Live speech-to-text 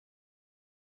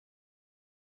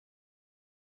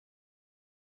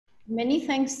Many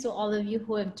thanks to all of you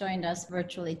who have joined us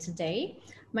virtually today.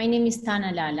 My name is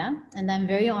Tana Lala, and I'm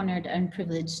very honored and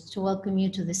privileged to welcome you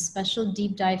to this special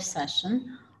deep dive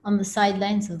session on the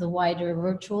sidelines of the wider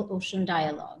virtual ocean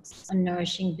dialogues on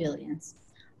nourishing billions.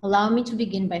 Allow me to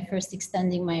begin by first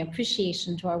extending my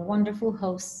appreciation to our wonderful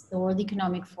hosts, the World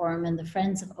Economic Forum and the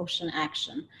Friends of Ocean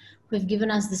Action, who have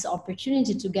given us this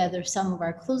opportunity to gather some of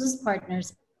our closest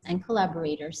partners and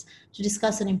collaborators to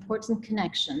discuss an important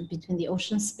connection between the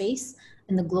ocean space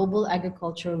and the global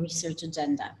agricultural research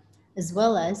agenda, as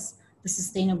well as the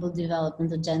sustainable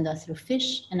development agenda through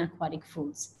fish and aquatic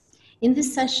foods. In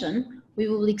this session, we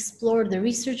will explore the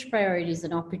research priorities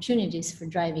and opportunities for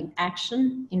driving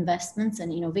action, investments,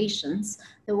 and innovations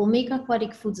that will make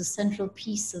aquatic foods a central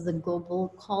piece of the global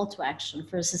call to action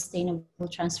for a sustainable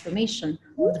transformation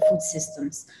of the food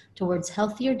systems towards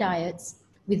healthier diets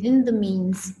within the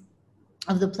means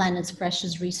of the planet's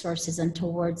precious resources and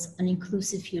towards an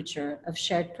inclusive future of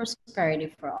shared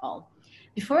prosperity for all.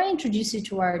 Before I introduce you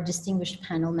to our distinguished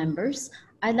panel members,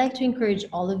 I'd like to encourage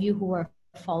all of you who are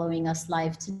following us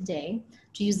live today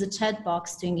to use the chat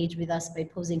box to engage with us by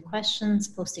posing questions,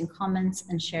 posting comments,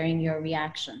 and sharing your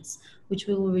reactions, which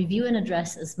we will review and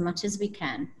address as much as we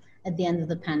can at the end of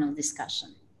the panel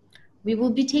discussion. We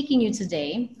will be taking you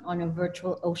today on a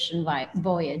virtual ocean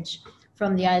voyage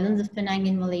from the island of Penang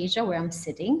in Malaysia, where I'm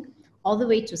sitting, all the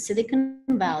way to Silicon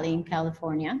Valley in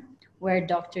California, where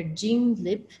Dr. Jim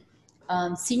Leape,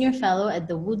 Senior Fellow at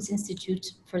the Woods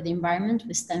Institute for the Environment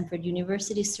with Stanford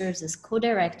University, serves as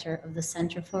co-director of the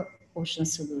Center for Ocean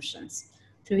Solutions.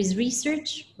 Through his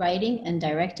research, writing, and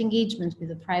direct engagement with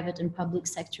the private and public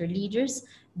sector leaders,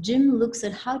 Jim looks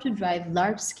at how to drive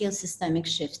large-scale systemic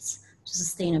shifts to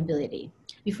sustainability.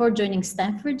 Before joining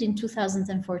Stanford in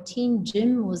 2014,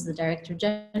 Jim was the Director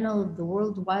General of the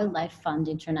World Wildlife Fund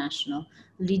International,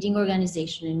 a leading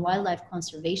organization in wildlife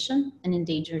conservation and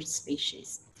endangered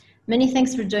species. Many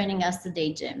thanks for joining us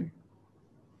today, Jim.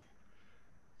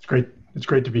 It's great. It's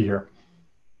great to be here.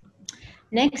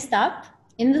 Next up,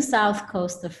 in the south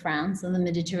coast of France on the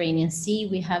Mediterranean Sea,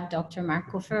 we have Dr.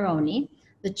 Marco Ferroni,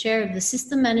 the chair of the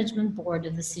System Management Board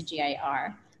of the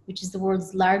CGIAR, which is the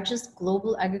world's largest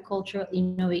global agricultural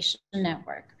innovation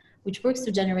network, which works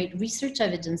to generate research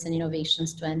evidence and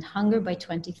innovations to end hunger by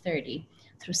 2030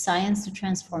 through science to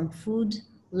transform food,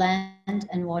 land,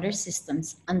 and water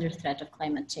systems under threat of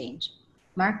climate change.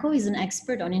 Marco is an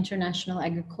expert on international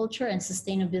agriculture and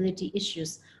sustainability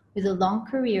issues with a long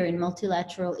career in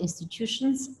multilateral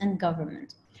institutions and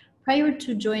government. Prior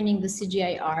to joining the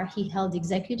CGIAR, he held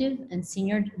executive and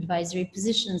senior advisory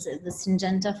positions at the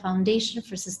Syngenta Foundation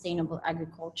for Sustainable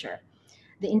Agriculture,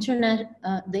 the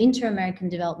Inter-American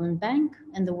Development Bank,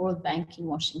 and the World Bank in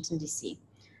Washington, D.C.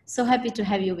 So happy to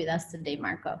have you with us today,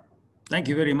 Marco. Thank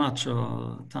you very much,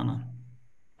 Tana.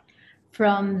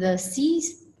 From the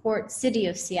seaport city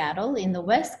of Seattle in the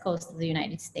west coast of the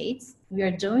United States, we are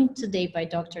joined today by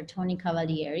Dr. Tony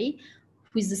Cavalieri,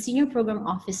 who is the Senior Program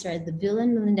Officer at the Bill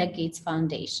and Melinda Gates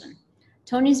Foundation.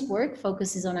 Tony's work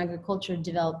focuses on agricultural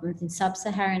development in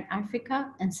sub-Saharan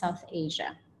Africa and South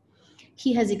Asia.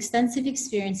 He has extensive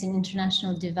experience in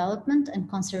international development and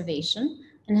conservation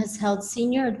and has held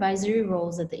senior advisory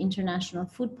roles at the International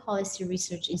Food Policy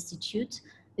Research Institute,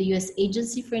 the U.S.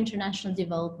 Agency for International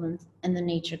Development, and the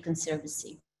Nature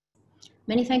Conservancy.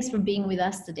 Many thanks for being with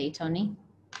us today, Tony.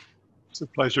 It's a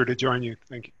pleasure to join you.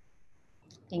 Thank you.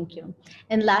 Thank you.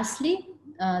 And lastly,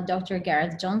 Dr.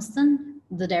 Gareth Johnstone,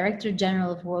 the Director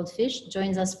General of WorldFish,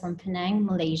 joins us from Penang,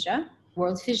 Malaysia.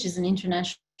 WorldFish is an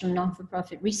international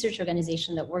non-for-profit research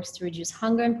organization that works to reduce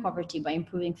hunger and poverty by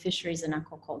improving fisheries and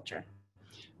aquaculture.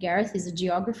 Gareth is a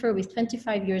geographer with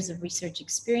 25 years of research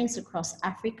experience across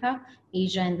Africa,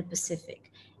 Asia, and the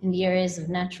Pacific in the areas of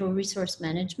natural resource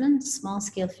management,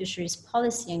 small-scale fisheries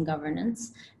policy and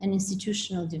governance, and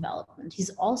institutional development.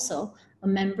 He's also a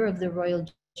member of the Royal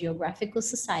Geographical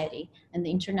Society and the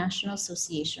International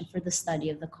Association for the Study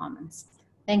of the Commons.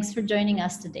 Thanks for joining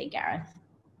us today, Gareth.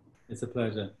 It's a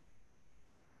pleasure.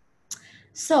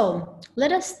 So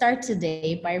let us start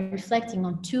today by reflecting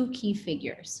on two key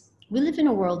figures. We live in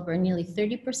a world where nearly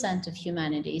 30% of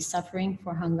humanity is suffering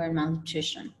for hunger and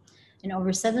malnutrition, and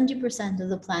over 70% of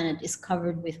the planet is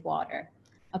covered with water.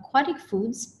 Aquatic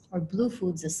foods, or blue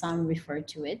foods as some refer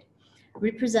to it,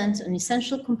 represent an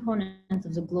essential component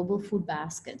of the global food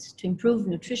basket to improve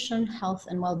nutrition, health,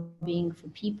 and well-being for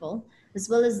people, as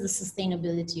well as the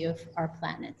sustainability of our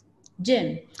planet.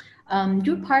 Jim,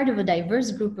 you're part of a diverse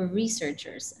group of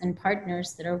researchers and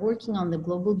partners that are working on the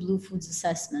Global Blue Foods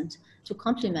Assessment to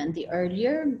complement the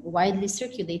earlier, widely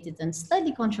circulated and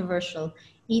slightly controversial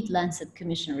Eat Lancet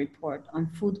Commission report on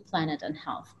food, planet, and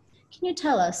health. Can you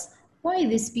tell us why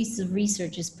this piece of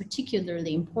research is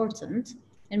particularly important,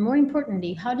 and more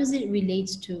importantly, how does it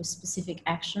relate to specific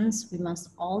actions we must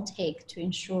all take to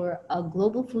ensure a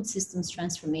global food systems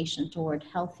transformation toward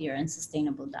healthier and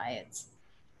sustainable diets?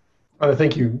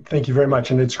 Thank you. Thank you very much.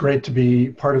 And it's great to be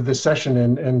part of this session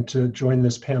and to join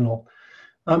this panel.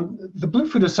 The Blue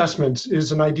Food Assessment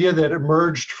is an idea that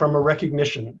emerged from a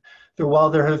recognition that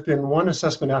while there have been one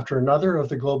assessment after another of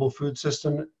the global food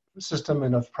system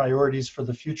and of priorities for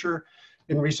the future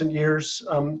in recent years,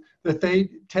 that they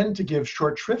tend to give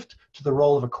short shrift to the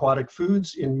role of aquatic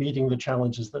foods in meeting the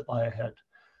challenges that lie ahead.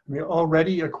 I mean,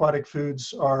 already aquatic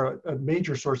foods are a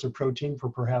major source of protein for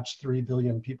perhaps 3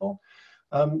 billion people,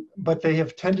 but they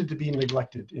have tended to be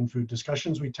neglected in food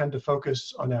discussions. We tend to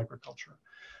focus on agriculture.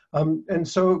 And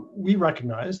so we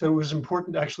recognized that it was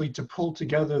important actually to pull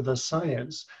together the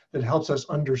science that helps us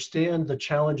understand the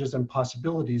challenges and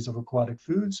possibilities of aquatic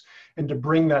foods and to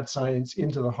bring that science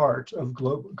into the heart of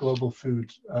global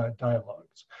food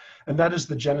dialogues. And that is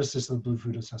the genesis of the Blue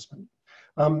Food Assessment.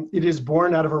 It is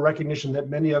born out of a recognition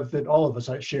that all of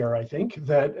us share, I think,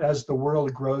 that as the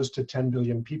world grows to 10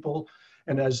 billion people,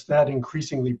 and as that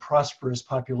increasingly prosperous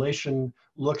population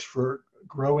looks for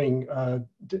growing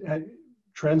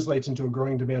translates into a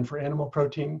growing demand for animal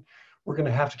protein, we're going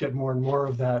to have to get more and more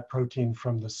of that protein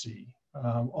from the sea.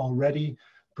 Already,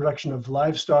 production of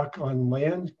livestock on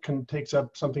land takes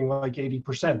up something like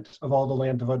 80% of all the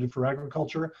land devoted for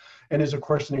agriculture, and is of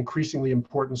course an increasingly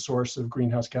important source of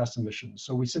greenhouse gas emissions.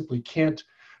 So we simply can't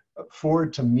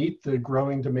afford to meet the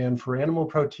growing demand for animal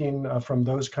protein from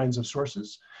those kinds of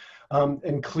sources.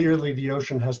 And clearly the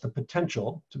ocean has the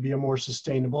potential to be a more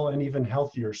sustainable and even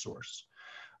healthier source.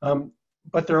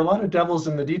 But there are a lot of devils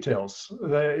in the details,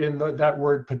 in that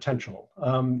word potential.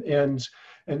 And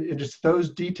it's those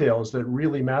details that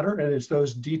really matter, and it's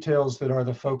those details that are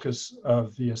the focus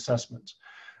of the assessment.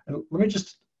 And let me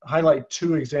just highlight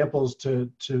 2 examples to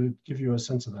give you a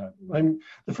sense of that.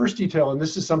 The first detail, and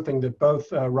this is something that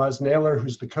both Roz Naylor,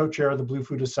 who's the co-chair of the Blue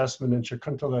Food Assessment, and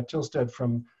Shakuntala Tilsted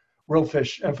from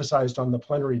WorldFish emphasized on the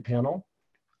plenary panel.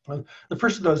 The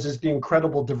first of those is the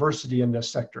incredible diversity in this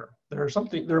sector. There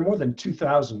are more than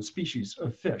 2,000 species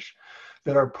of fish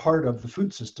that are part of the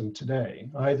food system today,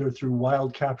 either through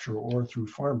wild capture or through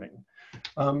farming.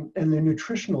 And the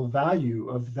nutritional value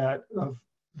of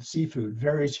seafood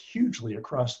varies hugely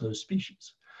across those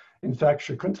species. In fact,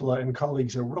 Shakuntala and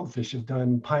colleagues at WorldFish have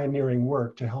done pioneering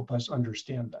work to help us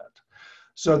understand that.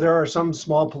 So there are some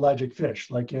small pelagic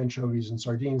fish, like anchovies and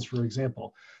sardines, for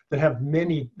example, that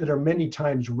are many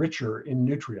times richer in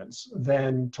nutrients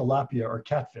than tilapia or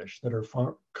catfish that are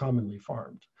commonly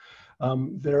farmed.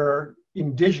 There are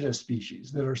indigenous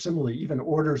species that are similarly even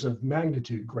orders of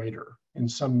magnitude greater in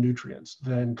some nutrients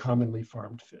than commonly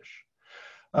farmed fish.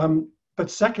 But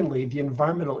secondly, the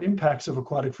environmental impacts of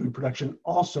aquatic food production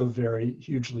also vary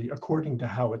hugely according to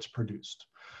how it's produced.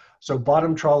 So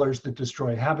bottom trawlers that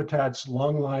destroy habitats,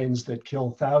 long lines that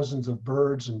kill thousands of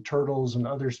birds and turtles and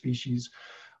other species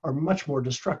are much more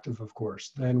destructive, of course,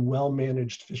 than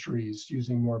well-managed fisheries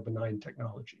using more benign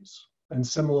technologies. And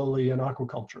similarly in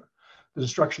aquaculture, the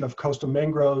destruction of coastal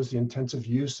mangroves, the intensive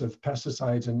use of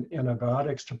pesticides and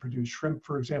antibiotics to produce shrimp,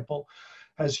 for example,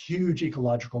 has huge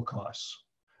ecological costs.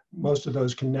 Most of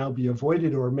those can now be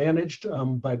avoided or managed,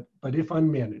 but if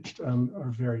unmanaged,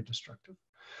 are very destructive.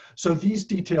 So these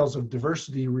details of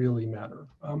diversity really matter.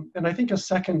 And I think a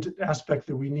second aspect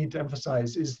that we need to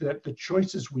emphasize is that the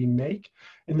choices we make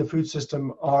in the food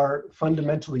system are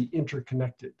fundamentally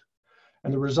interconnected.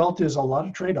 And the result is a lot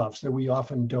of trade-offs that we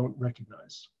often don't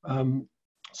recognize.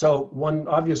 So one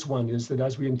obvious one is that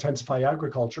as we intensify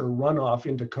agriculture, runoff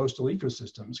into coastal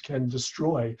ecosystems can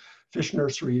destroy fish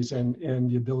nurseries and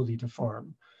the ability to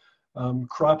farm.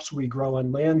 Crops we grow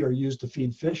on land are used to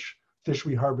feed fish. Fish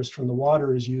we harvest from the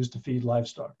water is used to feed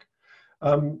livestock.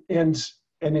 And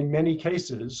in many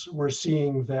cases, we're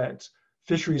seeing that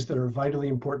fisheries that are vitally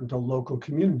important to local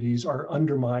communities are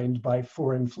undermined by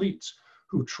foreign fleets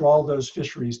who trawl those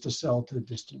fisheries to sell to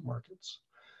distant markets.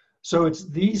 So it's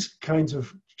these kinds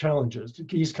of challenges,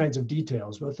 these kinds of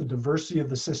details, both the diversity of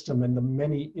the system and the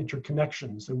many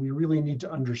interconnections that we really need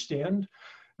to understand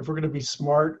if we're going to be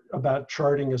smart about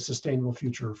charting a sustainable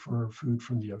future for food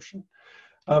from the ocean.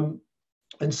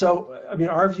 And so, I mean,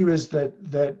 our view is that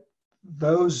that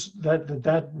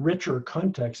richer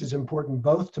context is important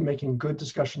both to making good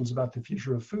discussions about the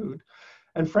future of food,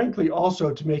 and frankly,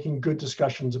 also to making good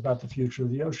discussions about the future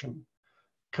of the ocean.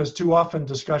 Because too often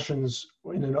discussions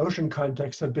in an ocean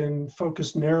context have been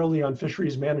focused narrowly on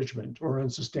fisheries management or on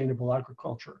sustainable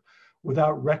agriculture,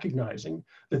 without recognizing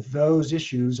that those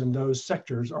issues and those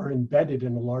sectors are embedded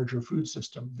in a larger food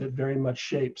system that very much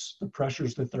shapes the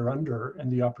pressures that they're under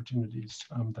and the opportunities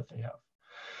that they have.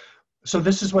 So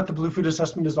this is what the Blue Food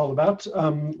Assessment is all about.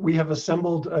 We have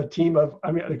assembled a team of,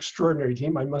 an extraordinary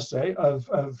team, I must say,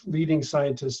 of leading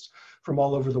scientists from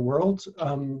all over the world,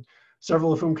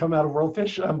 several of whom come out of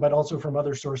WorldFish, but also from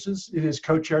other sources. It is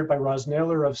co-chaired by Ros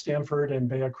Naylor of Stanford and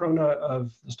Bea Krona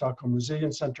of the Stockholm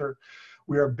Resilience Center.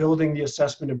 We are building the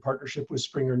assessment in partnership with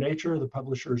Springer Nature, the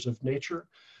publishers of Nature.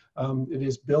 It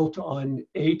is built on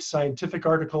 8 scientific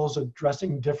articles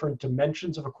addressing different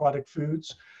dimensions of aquatic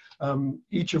foods,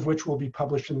 each of which will be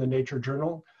published in the Nature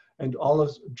Journal, and all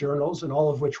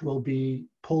of which will be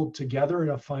pulled together in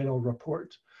a final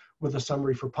report with a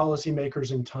summary for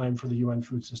policymakers in time for the UN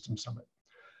Food System Summit.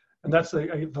 And that's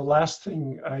the last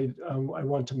thing I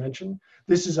want to mention.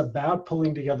 This is about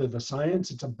pulling together the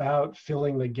science. It's about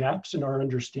filling the gaps in our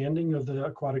understanding of the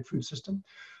aquatic food system.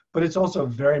 But it's also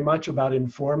very much about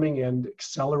informing and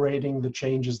accelerating the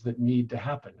changes that need to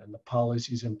happen and the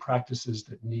policies and practices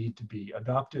that need to be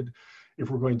adopted if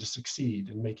we're going to succeed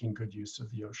in making good use of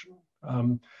the ocean.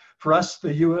 For us,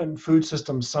 the UN Food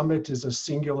System Summit is a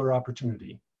singular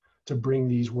opportunity to bring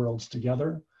these worlds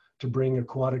together, to bring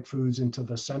aquatic foods into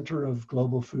the center of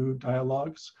global food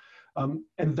dialogues.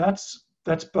 And that's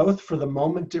both for the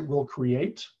moment it will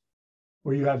create,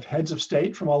 where you have heads of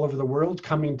state from all over the world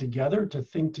coming together to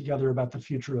think together about the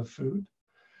future of food,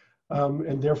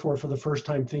 and therefore for the first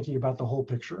time thinking about the whole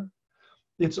picture.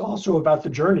 It's also about the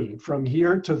journey from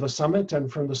here to the summit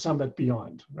and from the summit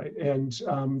beyond, right? And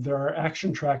there are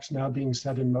action tracks now being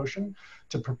set in motion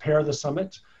to prepare the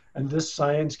summit, and this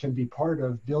science can be part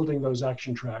of building those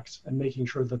action tracks and making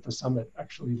sure that the summit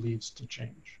actually leads to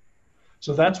change.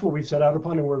 So that's what we've set out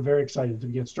upon, and we're very excited to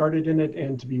get started in it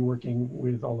and to be working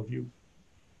with all of you.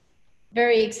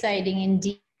 Very exciting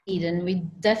indeed, and we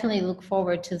definitely look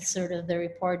forward to sort of the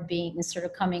report being sort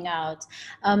of coming out.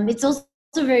 It's also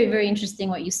very, very interesting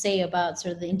what you say about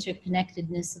sort of the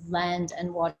interconnectedness of land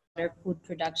and water food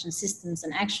production systems.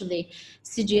 And actually,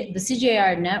 the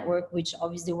CGIAR network, which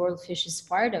obviously WorldFish is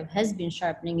part of, has been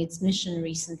sharpening its mission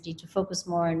recently to focus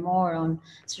more and more on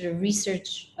sort of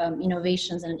research,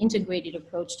 innovations, and an integrated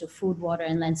approach to food, water,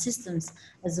 and land systems,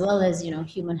 as well as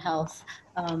human health,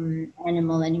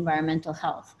 animal and environmental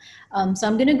health. So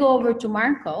I'm going to go over to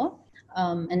Marco.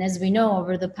 And as we know,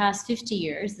 over the past 50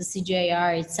 years, the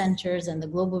CGIAR, its centers, and the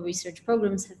global research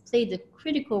programs have played a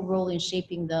critical role in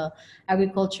shaping the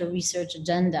agriculture research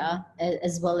agenda,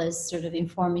 as well as sort of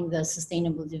informing the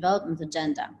sustainable development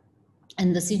agenda.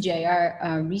 And the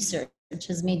CGIAR research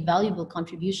has made valuable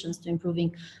contributions to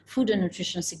improving food and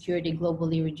nutrition security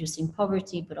globally, reducing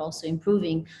poverty, but also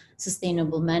improving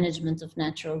sustainable management of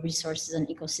natural resources and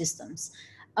ecosystems.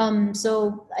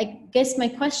 So I guess my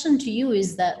question to you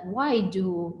is that why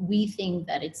do we think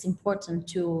that it's important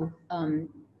to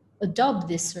adopt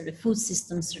this sort of food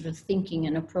system sort of thinking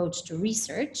and approach to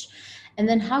research? And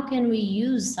then how can we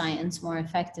use science more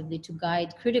effectively to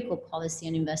guide critical policy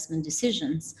and investment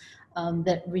decisions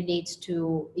that relate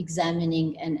to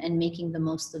examining and making the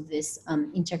most of this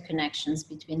interconnections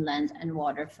between land and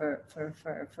water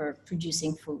for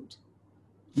producing food?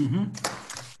 Mm-hmm.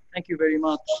 Thank you very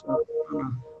much.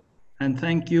 And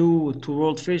thank you to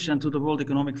WorldFish and to the World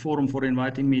Economic Forum for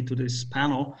inviting me to this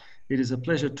panel. It is a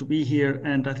pleasure to be here.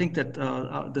 And I think that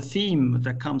the theme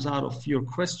that comes out of your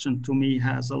question to me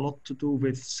has a lot to do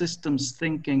with systems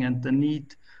thinking and the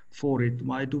need for it.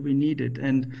 Why do we need it?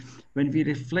 And when we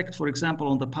reflect, for example,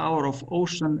 on the power of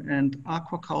ocean and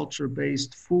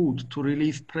aquaculture-based food to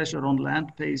relieve pressure on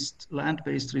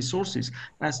land-based resources,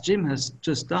 as Jim has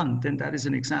just done, then that is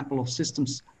an example of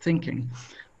systems thinking.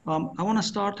 I want to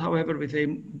start, however, with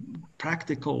a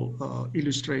practical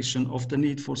illustration of the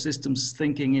need for systems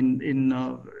thinking in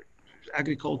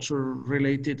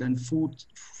agriculture-related and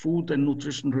food and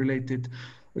nutrition-related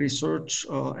research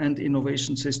and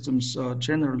innovation systems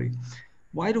generally.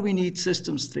 Why do we need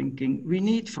systems thinking? We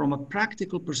need, from a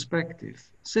practical perspective,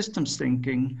 systems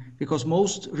thinking because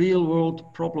most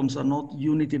real-world problems are not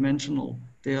unidimensional.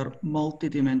 They are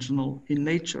multidimensional in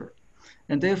nature.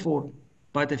 And therefore,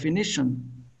 by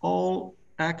definition, all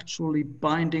actually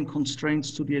binding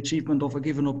constraints to the achievement of a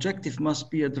given objective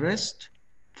must be addressed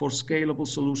for scalable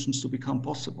solutions to become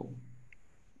possible.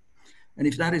 And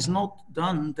if that is not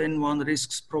done, then one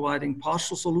risks providing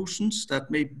partial solutions that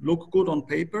may look good on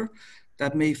paper,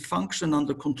 that may function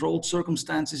under controlled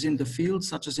circumstances in the field,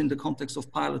 such as in the context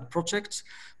of pilot projects,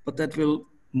 but that will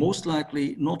most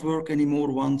likely not work anymore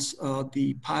once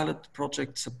the pilot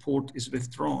project support is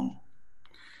withdrawn.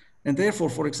 And therefore,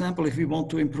 for example, if we want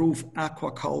to improve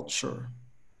aquaculture,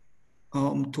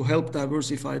 to help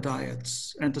diversify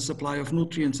diets and the supply of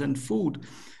nutrients and food,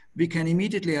 we can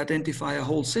immediately identify a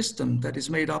whole system that is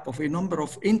made up of a number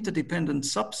of interdependent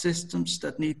subsystems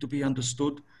that need to be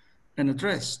understood and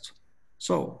addressed.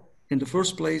 So in the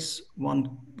first place,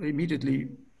 one immediately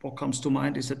what comes to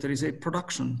mind is that there is a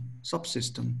production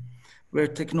subsystem where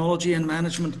technology and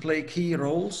management play key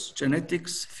roles: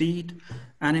 genetics, feed,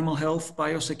 animal health,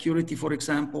 biosecurity, for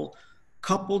example,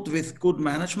 coupled with good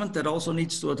management that also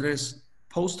needs to address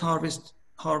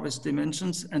post-harvest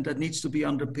dimensions, and that needs to be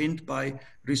underpinned by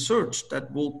research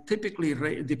that will typically,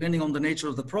 depending on the nature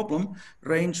of the problem,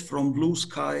 range from blue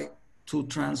sky to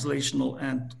translational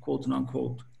and quote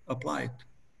unquote applied.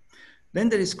 Then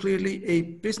there is clearly a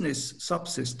business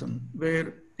subsystem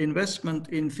where investment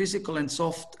in physical and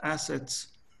soft assets,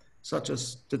 such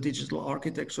as the digital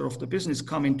architecture of the business,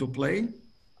 come into play.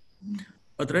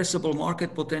 Addressable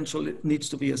market potential needs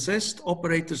to be assessed.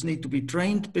 Operators need to be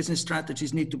trained. Business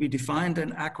strategies need to be defined.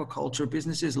 And aquaculture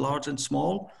businesses, large and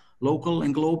small, local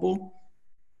and global,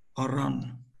 are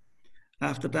run.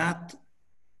 After that,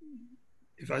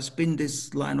 if I spin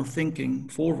this line of thinking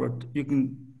forward, you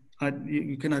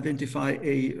can identify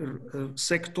a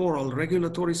sectoral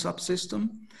regulatory subsystem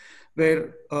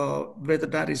where whether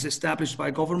that is established by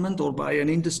government or by an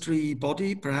industry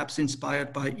body, perhaps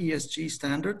inspired by ESG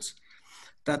standards,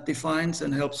 that defines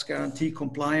and helps guarantee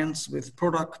compliance with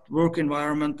product, work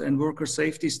environment, and worker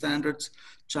safety standards,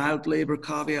 child labor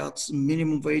caveats,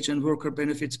 minimum wage and worker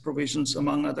benefits provisions,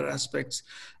 among other aspects,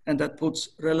 and that puts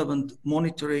relevant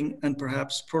monitoring and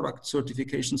perhaps product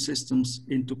certification systems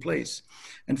into place.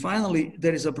 And finally,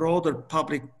 there is a broader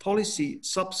public policy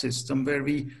subsystem where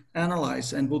we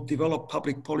analyze and will develop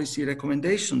public policy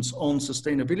recommendations on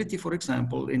sustainability, for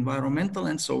example, environmental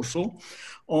and social,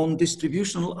 on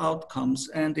distributional outcomes,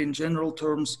 and in general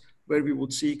terms, where we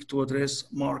would seek to address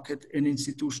market and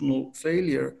institutional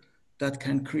failure that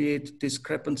can create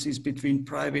discrepancies between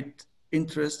private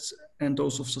interests and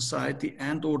those of society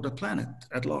and or the planet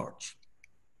at large,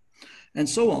 and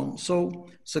so on. So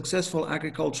successful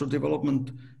agricultural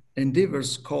development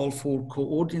endeavors call for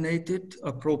coordinated,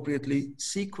 appropriately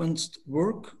sequenced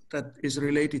work that is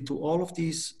related to all of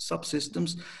these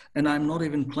subsystems. And I'm not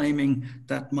even claiming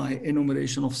that my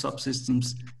enumeration of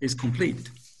subsystems is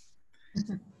complete.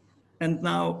 And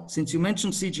now, since you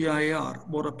mentioned CGIAR,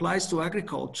 what applies to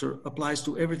agriculture applies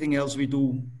to everything else we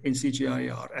do in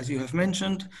CGIAR. As you have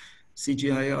mentioned,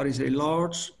 CGIAR is a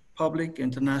large public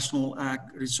international ag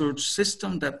research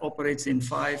system that operates in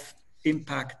 5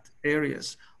 impact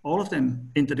areas, all of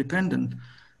them interdependent: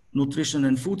 nutrition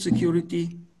and food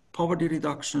security, poverty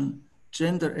reduction,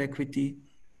 gender equity,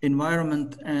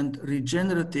 environment and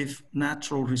regenerative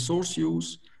natural resource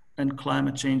use, and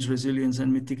climate change resilience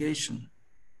and mitigation.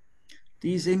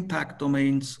 These impact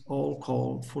domains all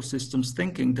call for systems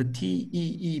thinking. The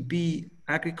TEEB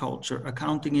Agriculture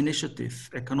Accounting Initiative,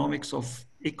 Economics of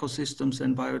Ecosystems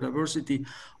and Biodiversity,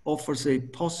 offers a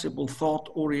possible thought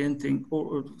organizing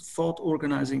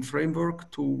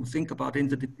framework to think about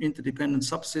interdependent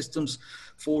subsystems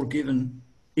for given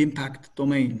impact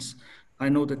domains. I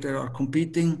know that there are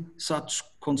competing such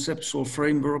conceptual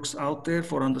frameworks out there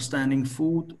for understanding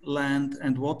food, land,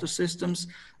 and water systems.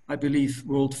 I believe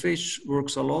WorldFish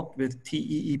works a lot with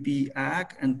TEEB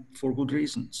Ag, and for good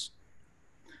reasons.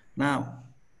 Now,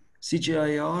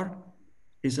 CGIAR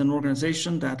is an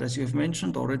organization that, as you have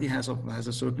mentioned, already has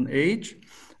a certain age.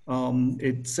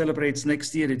 It celebrates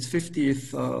next year its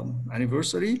 50th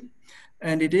anniversary.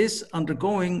 And it is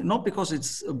undergoing, not because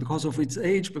of its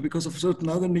age, but because of certain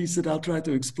other needs that I'll try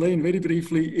to explain very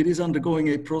briefly. It is undergoing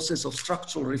a process of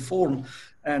structural reform.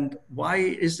 And why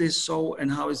is this so,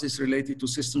 and how is this related to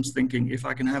systems thinking? If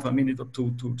I can have a minute or two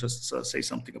to just say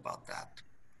something about that.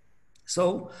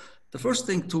 So the first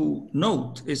thing to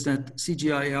note is that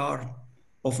CGIAR,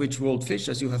 of which WorldFish,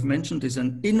 as you have mentioned, is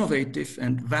an innovative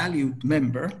and valued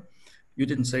member. You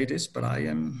didn't say this, but I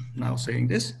am now saying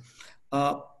this.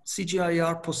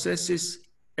 CGIAR possesses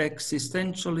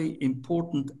existentially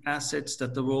important assets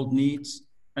that the world needs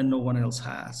and no one else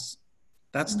has.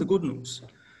 That's the good news.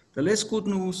 The less good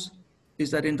news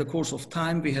is that in the course of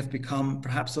time, we have become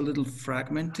perhaps a little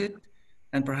fragmented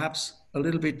and perhaps a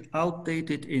little bit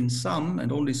outdated in some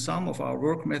and only some of our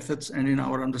work methods and in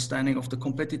our understanding of the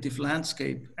competitive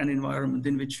landscape and environment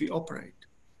in which we operate.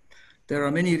 There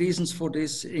are many reasons for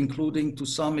this, including to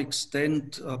some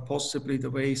extent, possibly the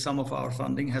way some of our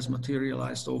funding has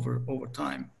materialized over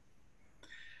time.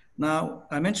 Now,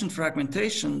 I mentioned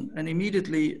fragmentation, and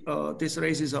immediately this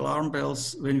raises alarm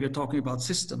bells when we're talking about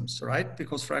systems, right?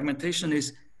 Because fragmentation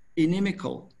is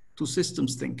inimical to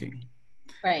systems thinking.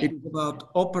 Right. It is about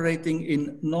operating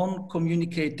in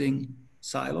non-communicating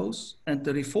silos, and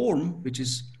the reform, which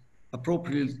is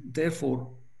therefore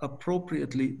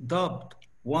appropriately dubbed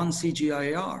One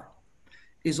CGIAR,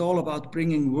 is all about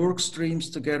bringing work streams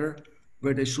together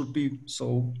where they should be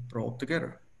so brought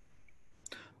together.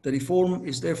 The reform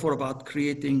is therefore about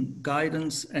creating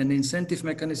guidance and incentive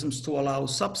mechanisms to allow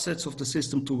subsets of the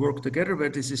system to work together where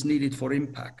this is needed for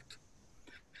impact.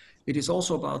 It is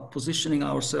also about positioning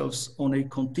ourselves on a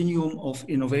continuum of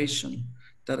innovation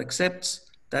that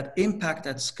accepts that impact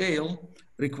at scale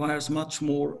requires much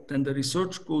more than the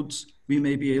research goods we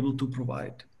may be able to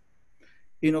provide.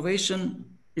 Innovation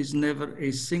is never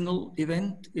a single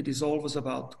event. It is always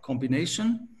about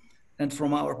combination. And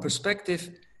from our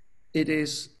perspective, it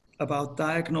is about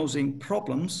diagnosing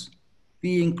problems,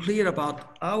 being clear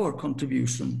about our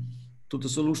contribution to the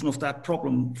solution of that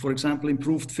problem. For example,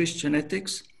 improved fish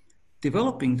genetics,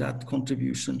 developing that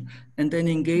contribution, and then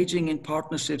engaging in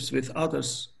partnerships with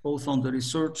others, both on the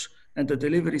research and the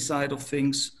delivery side of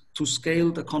things, to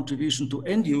scale the contribution to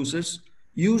end users,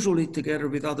 usually together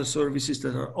with other services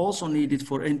that are also needed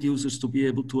for end users to be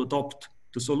able to adopt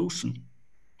the solution.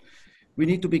 We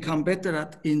need to become better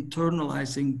at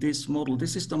internalizing this model.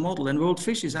 This is the model, and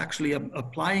WorldFish is actually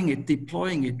applying it,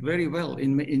 deploying it very well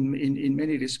in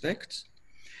many respects.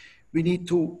 We need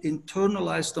to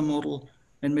internalize the model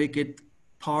and make it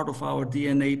part of our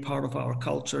DNA, part of our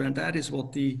culture, and that is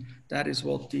what the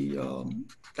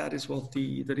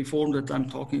reform that I'm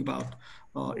talking about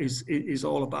is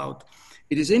all about.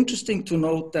 It is interesting to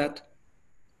note that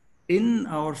in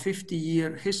our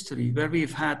 50-year history, where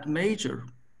we've had major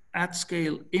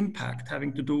at-scale impact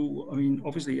having to do, I mean,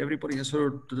 obviously everybody has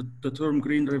heard the term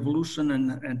green revolution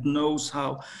and knows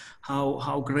how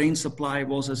grain supply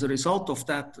was as a result of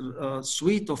that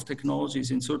suite of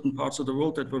technologies in certain parts of the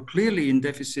world that were clearly in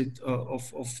deficit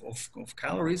of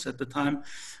calories at the time,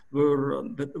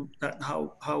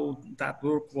 how that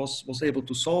work was able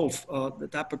to solve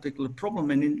that particular problem,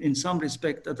 and in some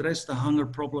respect address the hunger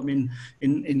problem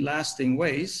in lasting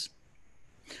ways.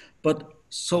 But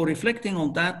so reflecting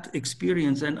on that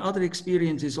experience and other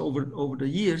experiences over the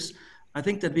years, I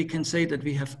think that we can say that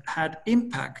we have had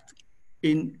impact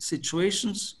in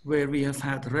situations where we have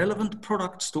had relevant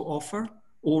products to offer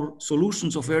or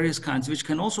solutions of various kinds, which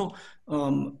can also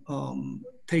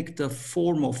take the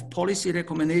form of policy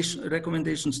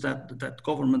recommendations that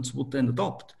governments would then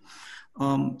adopt.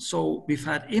 So we've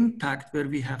had impact where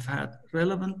we have had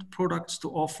relevant products to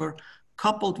offer,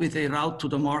 coupled with a route to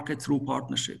the market through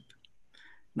partnership.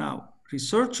 Now,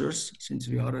 researchers, since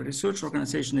we are a research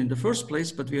organization in the first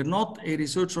place, but we are not a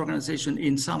research organization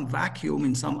in some vacuum,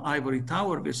 in some ivory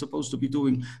tower. We're supposed to be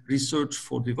doing research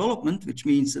for development, which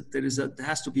means that there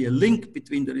has to be a link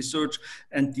between the research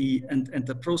and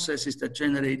the processes that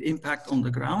generate impact on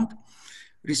the ground.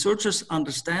 Researchers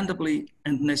understandably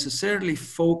and necessarily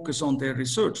focus on their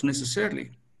research,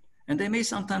 necessarily. And they may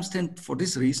sometimes tend, for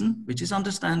this reason, which is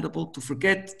understandable, to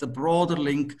forget the broader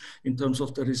link in terms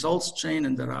of the results chain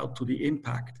and the route to the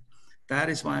impact. That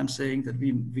is why I'm saying that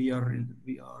we are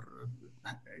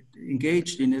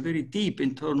engaged in a very deep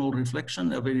internal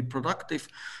reflection, a very productive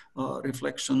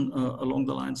reflection along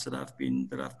the lines that I've been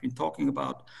talking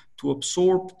about, to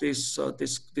absorb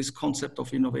this concept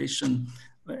of innovation.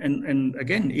 And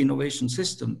again, innovation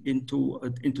system into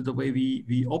the way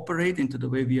we operate, into the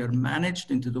way we are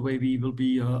managed, into the way we will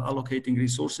be allocating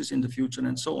resources in the future,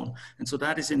 and so on. And so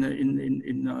that is in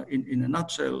a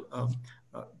nutshell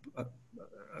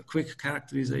a quick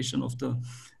characterization of the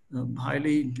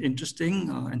highly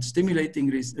interesting and stimulating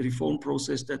reform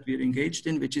process that we are engaged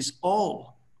in, which is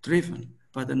all driven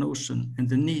by the notion and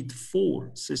the need for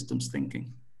systems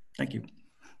thinking. Thank you.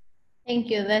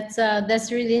 Thank you.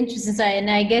 That's really interesting. And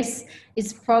I guess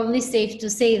it's probably safe to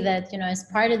say that, as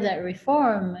part of that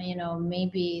reform,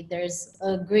 maybe there's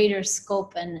a greater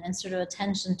scope and sort of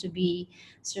attention to be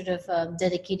sort of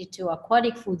dedicated to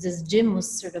aquatic foods, as Jim was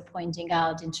sort of pointing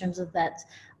out, in terms of that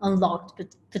unlocked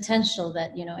potential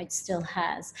that, it still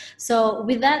has. So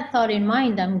with that thought in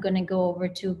mind, I'm going to go over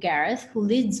to Gareth, who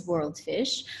leads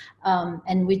WorldFish,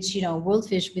 and which,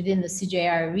 WorldFish within the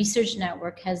CGIAR research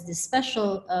network has this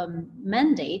special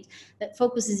mandate that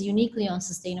focuses uniquely on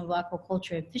sustainable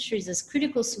aquaculture and fisheries as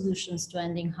critical solutions to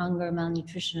ending hunger,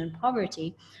 malnutrition, and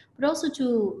poverty, but also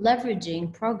to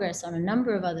leveraging progress on a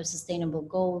number of other sustainable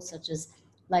goals, such as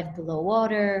life below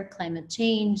water, climate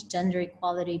change, gender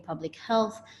equality, public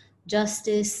health,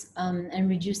 justice, and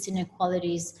reduced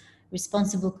inequalities,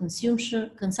 responsible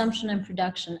consumption and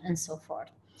production, and so forth.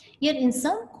 Yet in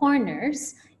some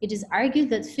corners, it is argued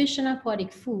that fish and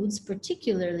aquatic foods,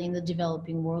 particularly in the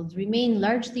developing world, remain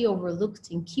largely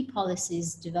overlooked in key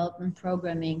policies, development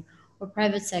programming, or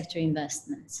private sector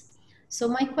investments. So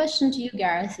my question to you,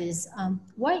 Gareth, is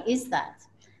why is that?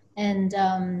 And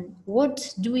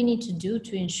what do we need to do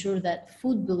to ensure that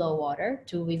food below water,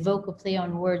 to evoke a play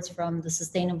on words from the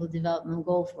Sustainable Development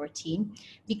Goal 14,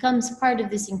 becomes part of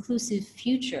this inclusive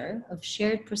future of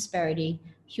shared prosperity,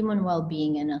 human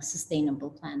well-being, and a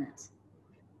sustainable planet?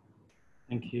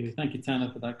 Thank you,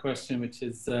 Tana, for that question, which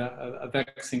is a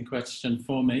vexing question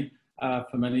for me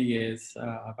for many years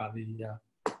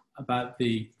about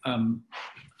the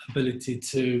ability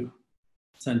to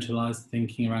centralized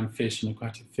thinking around fish and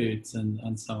aquatic foods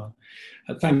and so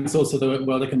on. Thanks also to the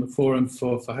World Economic Forum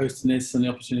for hosting this and the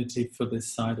opportunity for this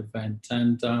side event.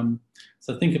 And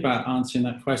so think about answering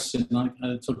that question, like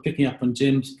sort of picking up on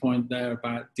Jim's point there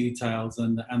about details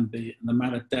and the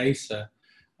amount of data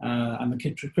and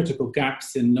the critical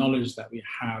gaps in knowledge that we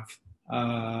have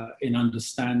in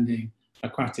understanding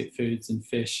aquatic foods and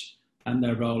fish and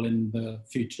their role in the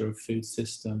future of food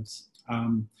systems.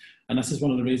 And this is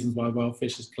one of the reasons why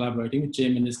WorldFish is collaborating with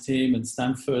Jim and his team and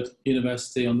Stanford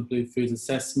University on the Blue Foods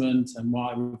Assessment, and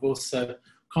why we've also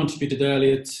contributed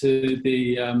earlier to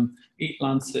the Eat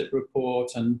Lancet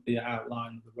report and the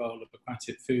outline of the role of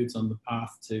aquatic foods on the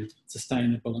path to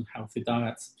sustainable and healthy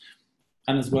diets.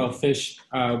 And as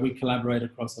WorldFish, we collaborate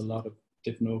across a lot of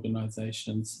different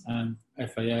organizations, and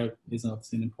FAO is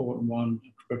obviously an important one,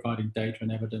 providing data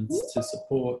and evidence to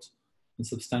support and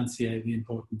substantiate the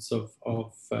importance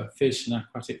of fish and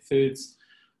aquatic foods.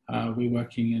 We're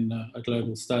working in a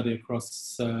global study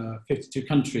across 52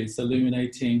 countries,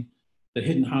 illuminating the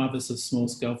hidden harvest of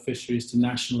small-scale fisheries to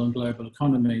national and global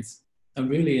economies, and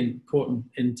really important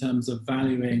in terms of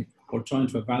valuing or trying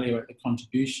to evaluate the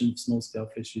contribution of small-scale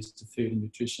fisheries to food and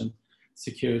nutrition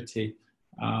security.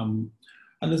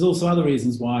 And there's also other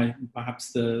reasons why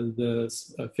perhaps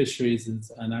the fisheries and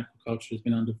aquaculture has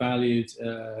been undervalued,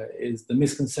 is the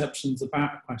misconceptions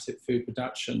about aquatic food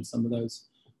production. Some of those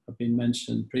have been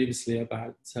mentioned previously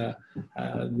about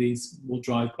these will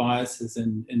drive biases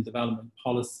in development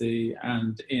policy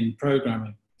and in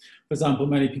programming. For example,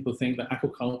 many people think that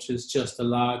aquaculture is just a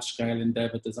large-scale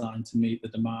endeavour designed to meet the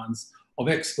demands of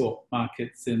export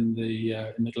markets in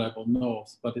the global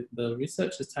north. But the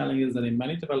research is telling us that in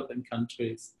many developing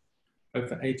countries,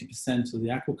 over 80% of the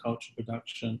aquaculture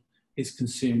production is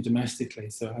consumed domestically,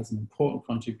 so it has an important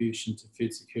contribution to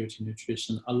food security and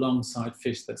nutrition alongside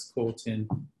fish that's caught in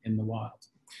the wild.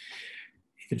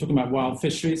 If you're talking about wild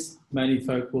fisheries, many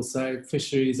folk will say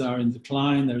fisheries are in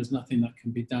decline, there is nothing that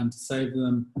can be done to save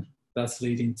them, thus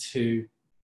leading to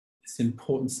this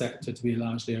important sector to be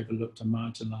largely overlooked and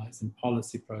marginalised in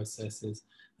policy processes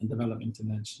and development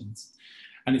interventions.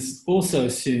 And it's also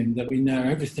assumed that we know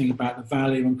everything about the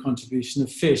value and contribution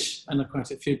of fish and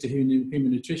aquatic food to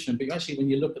human nutrition. But actually, when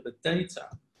you look at the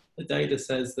data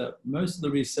says that most of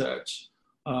the research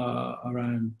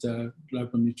around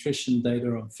global nutrition data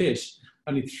on fish,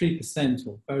 only 3%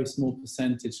 or very small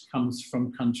percentage comes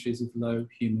from countries with low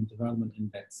human development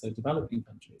index, so developing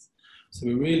countries. So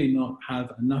we really not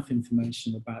have enough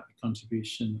information about the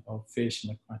contribution of fish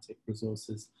and aquatic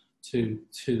resources to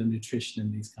the nutrition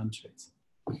in these countries.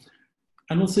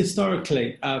 And also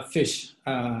historically, fish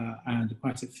and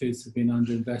aquatic foods have been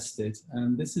underinvested.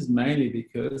 And this is mainly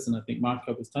because, and I think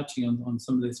Marco was touching on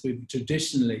some of this, we've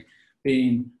traditionally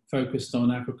been focused on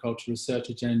aquaculture research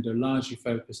agenda, largely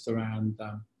focused around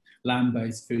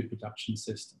land-based food production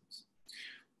systems.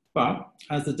 But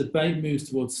as the debate moves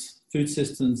towards food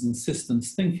systems and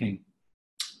systems thinking,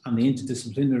 and the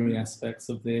interdisciplinary aspects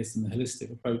of this and the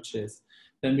holistic approaches,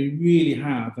 then we really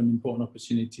have an important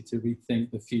opportunity to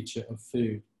rethink the future of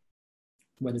food.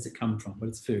 Where does it come from?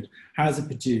 What is food? How is it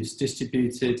produced,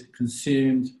 distributed,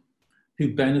 consumed?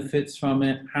 Who benefits from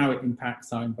it? How it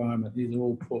impacts our environment? These are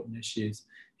all important issues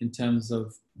in terms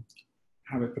of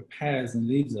how it prepares and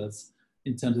leaves us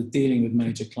in terms of dealing with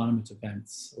major climate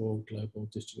events or global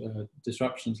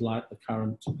disruptions like the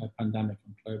current pandemic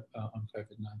on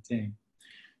COVID-19.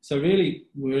 So really,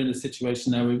 we're in a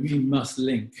situation now where we must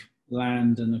link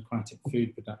land and aquatic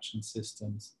food production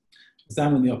systems,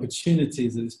 examine the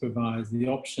opportunities that this provides, the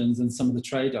options and some of the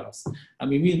trade-offs. I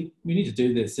mean, we need to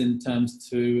do this in terms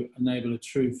to enable a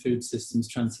true food systems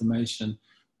transformation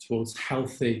towards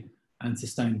healthy and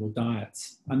sustainable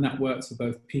diets. And that works for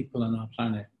both people and our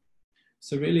planet.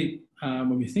 So really,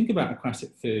 when we think about aquatic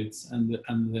foods and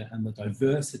the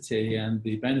diversity and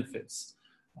the benefits,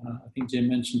 I think Jim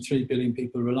mentioned 3 billion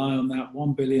people rely on that.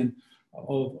 1 billion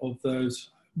of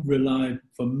those rely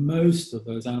for most of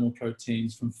those animal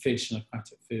proteins from fish and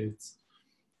aquatic foods.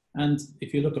 And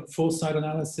if you look at foresight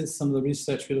analysis, some of the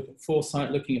research, we look at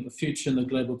foresight, looking at the future and the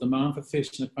global demand for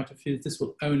fish and aquatic foods, this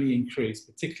will only increase,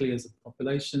 particularly as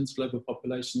the global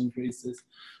population increases,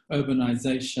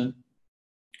 urbanization.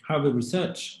 However,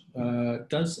 research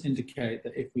does indicate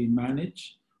that if we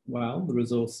manage well the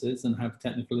resources and have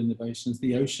technical innovations,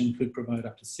 the ocean could provide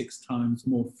up to 6 times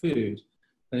more food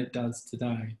than it does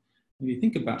today. If you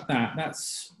think about that,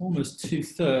 that's almost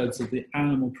 2/3 of the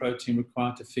animal protein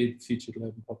required to feed the future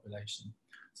global population.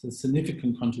 So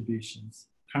significant contributions.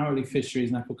 Currently,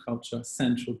 fisheries and aquaculture are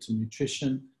central to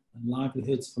nutrition and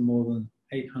livelihoods for more than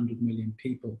 800 million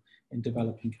people in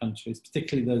developing countries,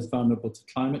 particularly those vulnerable to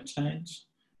climate change,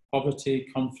 poverty,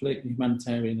 conflict, and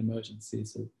humanitarian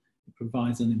emergencies. So it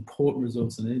provides an important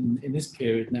resource, and in this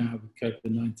period now with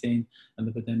COVID-19 and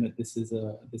the pandemic, this is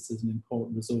an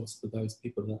important resource for those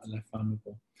people that are left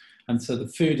vulnerable. And so the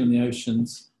food in the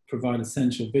oceans provide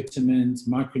essential vitamins,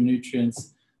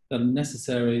 micronutrients that are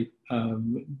necessary,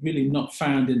 really not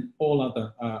found in all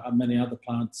other, many other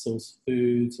plant-sourced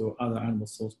foods or other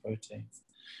animal-sourced proteins.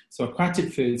 So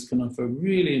aquatic foods can offer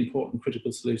really important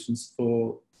critical solutions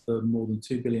for the more than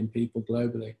 2 billion people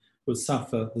globally who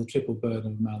suffer the triple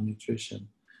burden of malnutrition.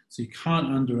 So you can't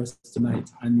underestimate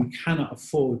and you cannot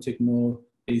afford to ignore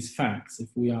these facts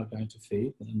if we are going to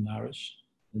feed and nourish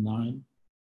the 9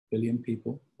 billion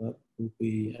people that will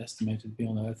be estimated to be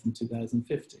on Earth in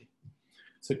 2050.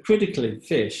 So critically,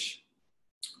 fish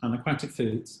and aquatic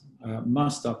foods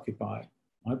must occupy,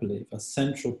 I believe, a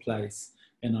central place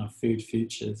in our food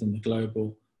futures in the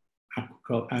global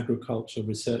agriculture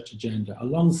research agenda,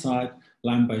 alongside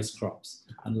land-based crops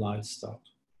and livestock.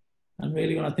 And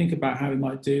really, when I think about how we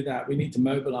might do that, we need to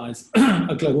mobilize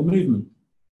a global movement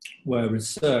where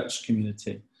research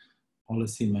community,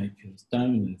 policymakers,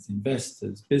 donors,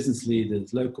 investors, business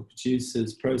leaders, local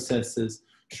producers, processors,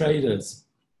 traders,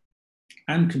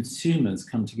 and consumers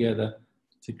come together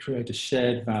to create a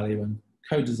shared value and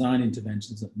co-design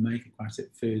interventions that make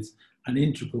aquatic foods an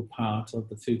integral part of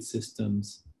the food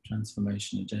system's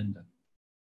transformation agenda.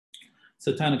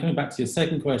 So Tana, coming back to your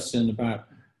second question about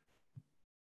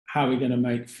how we're going to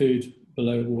make food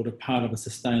below water part of a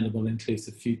sustainable,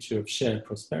 inclusive future of shared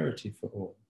prosperity for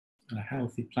all and a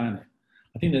healthy planet,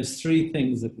 I think there's 3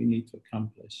 things that we need to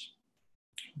accomplish.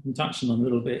 I'm touching on a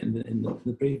little bit in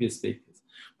the previous speakers,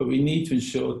 but we need to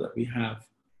ensure that we have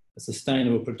a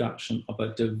sustainable production of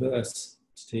a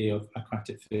diversity of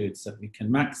aquatic foods so that we can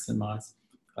maximize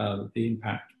the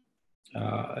impact,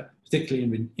 particularly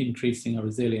in increasing our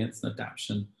resilience and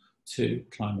adaptation to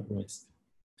climate risk.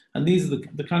 And these are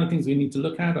the kind of things we need to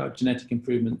look at: our genetic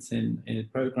improvements in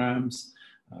programs,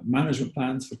 management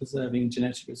plans for preserving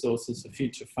genetic resources for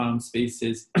future farm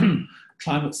species,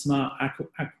 climate smart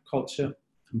aquaculture,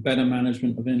 and better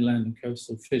management of inland and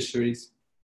coastal fisheries.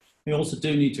 We also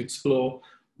do need to explore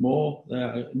more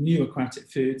new aquatic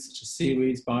foods such as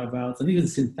seaweeds, bivalves, and even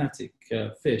synthetic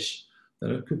fish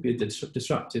that could be a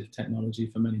disruptive technology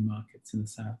for many markets in the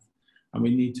south. And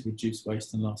we need to reduce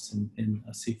waste and loss in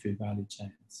seafood value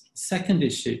chains. The second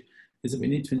issue is that we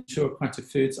need to ensure aquatic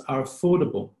foods are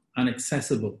affordable and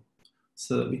accessible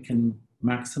so that we can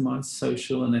maximize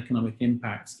social and economic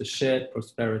impacts for shared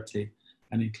prosperity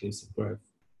and inclusive growth.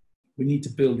 We need to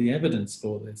build the evidence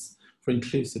for this, for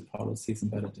inclusive policies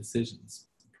and better decisions.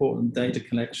 Important data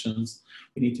collections.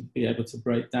 We need to be able to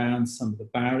break down some of the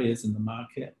barriers in the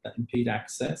market that impede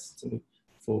access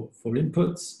for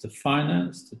inputs, to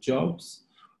finance, to jobs,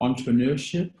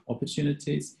 entrepreneurship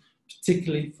opportunities,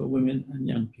 particularly for women and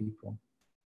young people.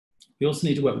 We also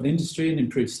need to work with industry and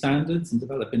improve standards and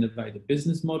develop innovative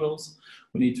business models.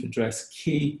 We need to address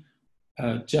key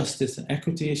justice and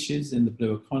equity issues in the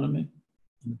blue economy,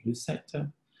 in the blue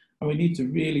sector. And we need to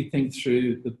really think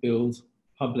through the build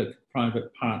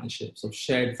public-private partnerships of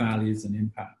shared values and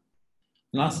impact.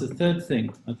 And lastly, the third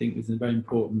thing I think is very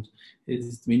important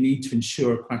is we need to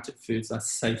ensure aquatic foods are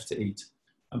safe to eat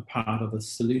and part of a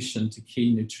solution to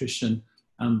key nutrition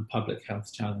and public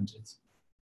health challenges.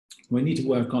 We need to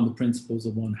work on the principles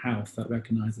of One Health that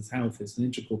recognises health is an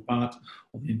integral part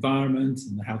of the environment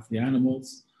and the health of the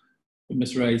animals. We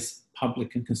must raise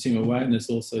public and consumer awareness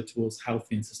also towards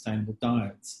healthy and sustainable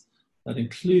diets that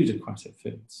include aquatic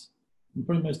foods. And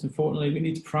probably most importantly, we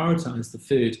need to prioritise the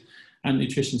food and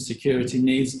nutrition security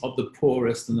needs of the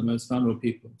poorest and the most vulnerable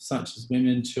people, such as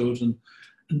women, children,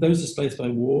 and those displaced by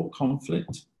war,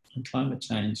 conflict, and climate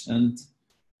change. And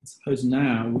I suppose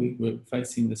now we're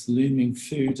facing this looming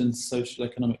food and social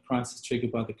economic crisis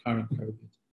triggered by the current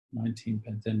COVID-19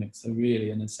 pandemic. So really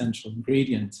an essential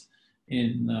ingredient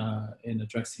in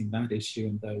addressing that issue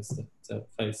and those that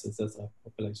face us as our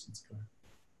populations grow.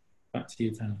 Back to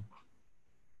you, Tana.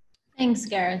 Thanks,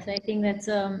 Gareth. I think that's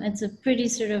it's a pretty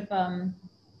sort of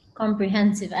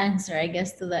comprehensive answer, I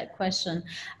guess, to that question.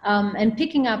 And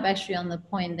picking up actually on the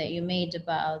point that you made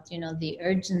about, you know, the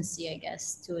urgency, I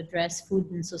guess, to address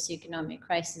food and socioeconomic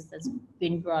crisis that's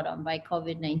been brought on by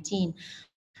COVID-19.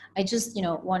 I just, you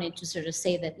know, wanted to sort of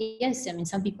say that, yes, I mean,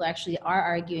 some people actually are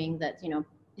arguing that, you know,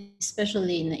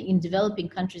 especially in developing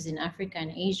countries in Africa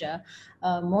and Asia,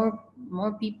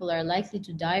 more people are likely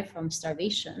to die from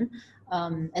starvation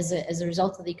as a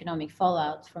result of the economic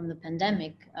fallout from the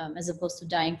pandemic, as opposed to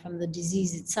dying from the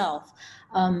disease itself.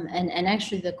 And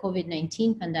actually the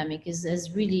COVID-19 pandemic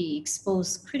has really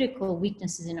exposed critical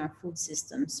weaknesses in our food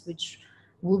systems, which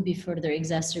will be further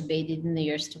exacerbated in the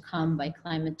years to come by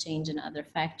climate change and other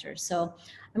factors. So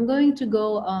I'm going to go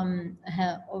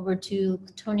over to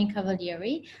Tony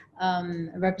Cavalieri,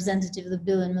 a representative of the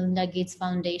Bill and Melinda Gates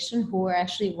Foundation, who are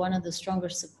actually one of the stronger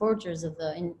supporters of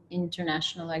the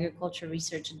international agriculture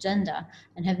research agenda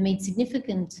and have made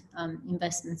significant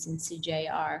investments in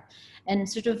CGIAR, and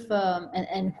sort of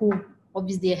and who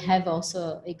obviously have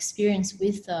also experience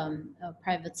with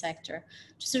private sector,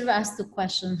 to sort of ask the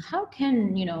question, how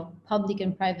can, you know, public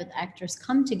and private actors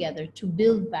come together to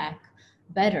build back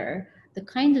better the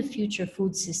kind of future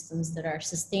food systems that are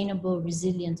sustainable,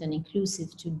 resilient, and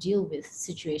inclusive to deal with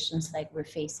situations like we're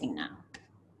facing now?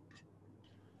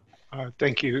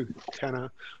 Thank you,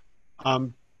 Tana.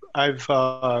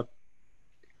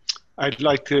 I'd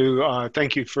like to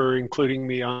thank you for including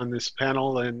me on this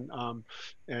panel, and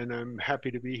I'm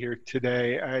happy to be here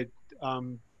today. I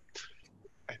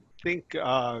think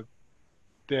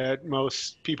that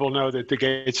most people know that the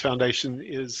Gates Foundation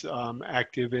is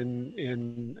active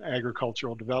in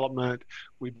agricultural development.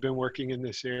 We've been working in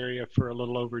this area for a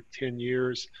little over 10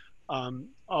 years.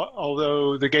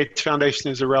 Although the Gates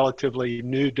Foundation is a relatively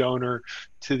new donor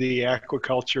to the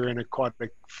aquaculture and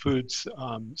aquatic foods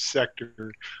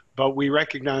sector, but we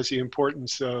recognize the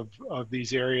importance of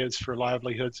these areas for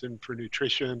livelihoods and for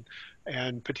nutrition,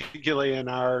 and particularly in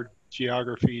our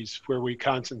geographies where we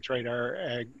concentrate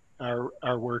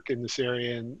our work in this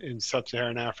area in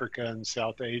sub-Saharan Africa and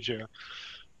South Asia.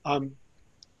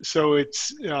 So it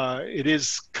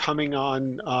is coming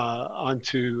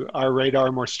onto our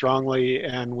radar more strongly,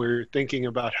 and we're thinking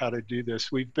about how to do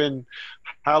this. We've been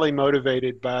highly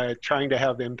motivated by trying to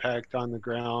have impact on the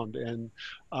ground, and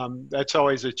that's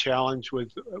always a challenge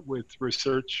with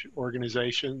research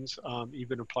organizations,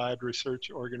 even applied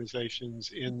research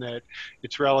organizations, in that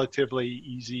it's relatively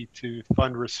easy to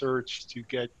fund research, to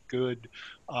get good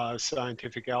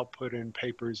scientific output in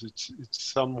papers. It's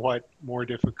somewhat more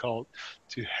difficult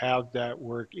to have that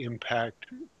work impact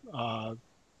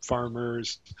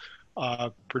farmers,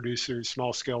 producers,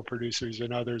 small-scale producers,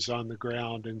 and others on the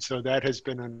ground. And so that has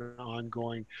been an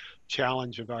ongoing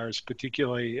challenge of ours,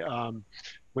 particularly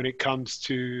when it comes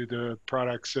to the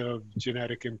products of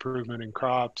genetic improvement in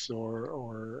crops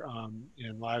or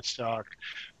in livestock,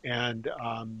 and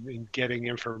in getting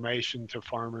information to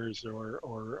farmers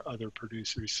or other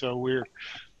producers. So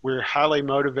we're highly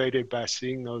motivated by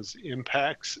seeing those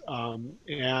impacts,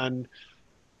 and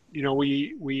you know,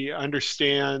 we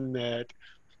understand that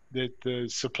the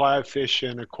supply of fish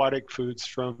and aquatic foods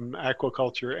from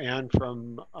aquaculture and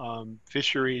from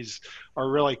fisheries are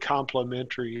really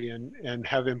complementary and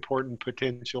have important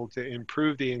potential to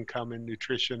improve the income and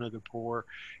nutrition of the poor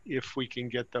if we can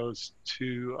get those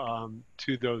to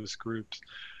those groups.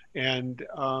 And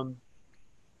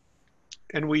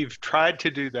we've tried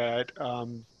to do that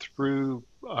through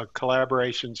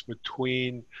collaborations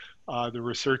between the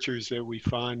researchers that we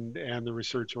fund and the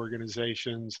research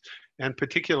organizations, and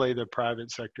particularly the private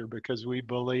sector, because we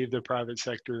believe the private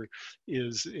sector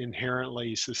is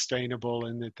inherently sustainable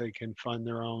in that they can fund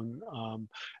their own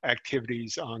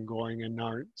activities ongoing and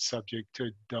aren't subject to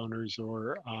donors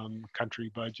or country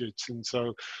budgets. And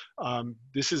so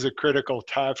this is a critical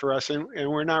tie for us, and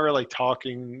we're not really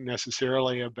talking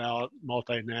necessarily about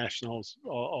multinationals,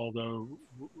 although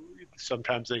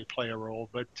sometimes they play a role,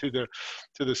 but to the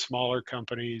smaller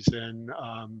companies and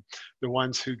the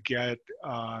ones who get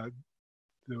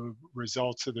the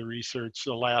results of the research,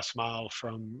 the last mile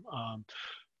from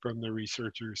the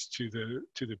researchers to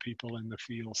the people in the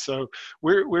field. So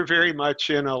we're very much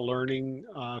in a learning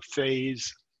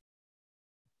phase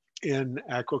in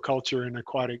aquaculture and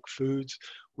aquatic foods.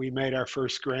 We made our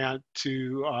first grant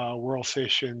to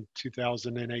WorldFish in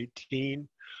 2018.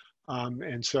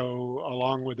 And so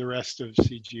along with the rest of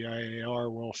CGIAR,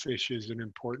 WorldFish is an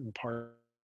important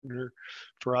partner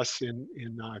for us in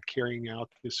carrying out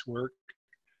this work.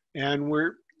 And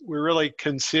we're really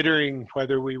considering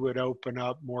whether we would open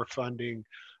up more funding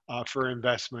for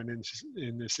investment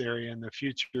in this area in the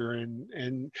future.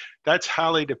 And that's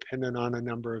highly dependent on a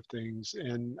number of things.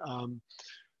 And,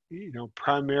 you know,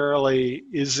 primarily,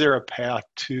 is there a path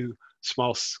to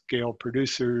small scale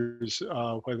producers,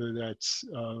 whether that's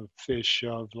fish,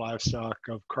 of livestock,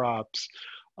 of crops,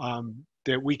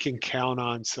 that we can count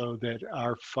on so that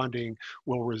our funding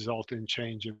will result in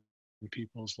change in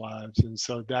people's lives. And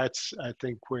so that's, I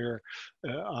think, where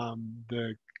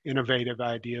the innovative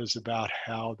ideas about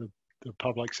how the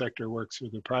public sector works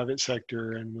with the private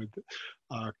sector and with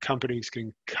companies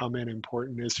can come in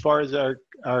important. As far as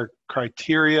our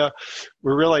criteria,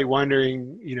 we're really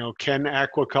wondering, you know, can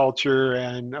aquaculture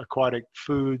and aquatic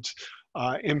foods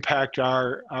impact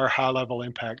our high-level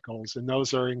impact goals? And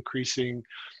those are increasing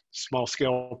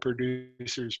small-scale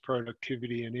producers'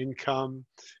 productivity and income,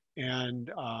 and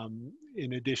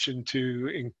in addition to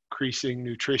increasing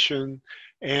nutrition,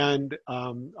 and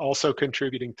also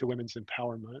contributing to women's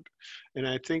empowerment. And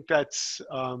I think that's,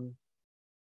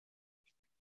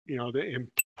 you know, the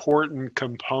important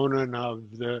component of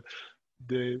the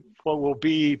what will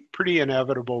be pretty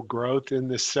inevitable growth in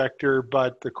this sector.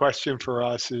 But the question for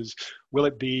us is, will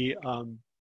it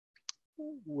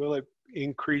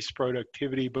increase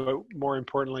productivity, but more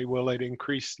importantly, will it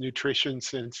increase nutrition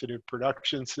sensitive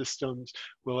production systems?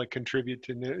 Will it contribute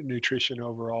to nutrition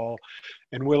overall?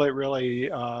 And will it really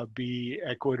be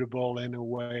equitable in a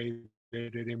way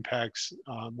that it impacts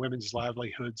women's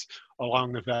livelihoods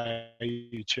along the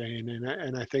value chain?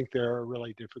 And I think there are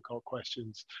really difficult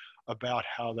questions about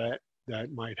how that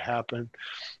might happen.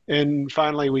 And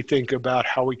finally, we think about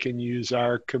how we can use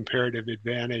our comparative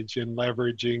advantage in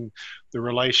leveraging the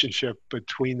relationship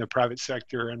between the private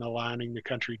sector and aligning the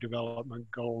country development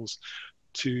goals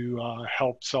to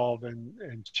help solve and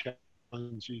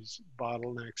challenge these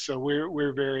bottlenecks. So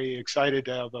we're very excited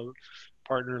to have a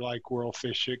partner like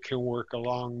WorldFish that can work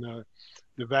along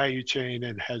the value chain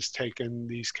and has taken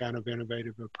these kind of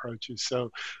innovative approaches.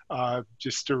 So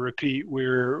just to repeat,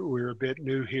 we're a bit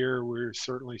new here. We're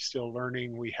certainly still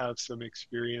learning. We have some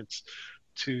experience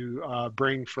to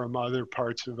bring from other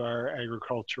parts of our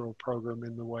agricultural program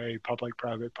in the way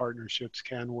public-private partnerships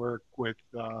can work with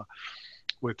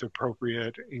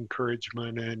appropriate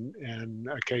encouragement and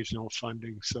occasional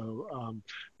funding. So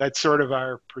that's sort of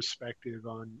our perspective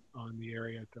on the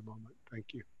area at the moment.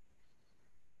 Thank you.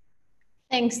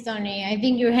 Thanks, Tony. I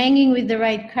think you're hanging with the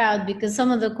right crowd, because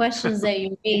some of the questions that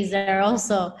you raised are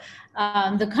also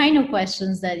the kind of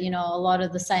questions that, you know, a lot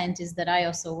of the scientists that I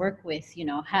also work with, you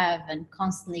know, have and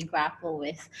constantly grapple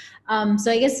with. So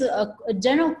I guess a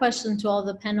general question to all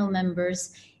the panel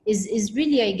members is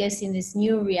really, I guess, in this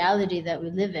new reality that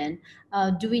we live in,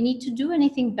 do we need to do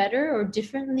anything better or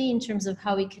differently in terms of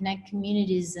how we connect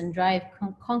communities and drive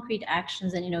concrete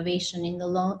actions and innovation in the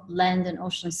land and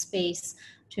ocean space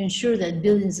to ensure that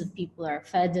billions of people are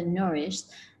fed and nourished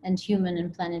and human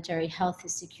and planetary health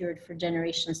is secured for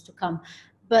generations to come?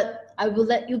 But I will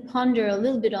let you ponder a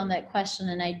little bit on that question,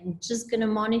 and I'm just going to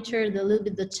monitor a little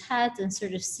bit the chat and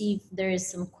sort of see if there is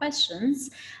some questions.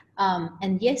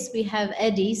 And yes, we have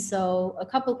Eddie, so a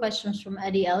couple questions from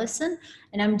Eddie Ellison,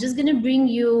 and I'm just going to bring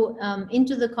you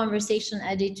into the conversation,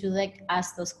 Eddie, to like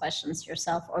ask those questions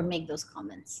yourself or make those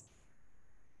comments.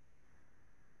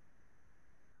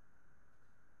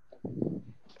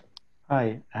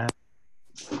 Hi,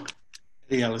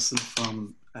 Eddie Ellison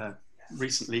from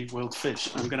recently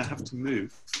WorldFish. I'm going to have to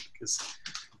move because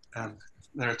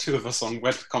there are two of us on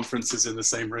web conferences in the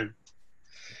same room.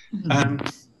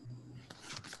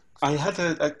 I had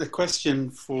a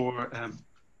question for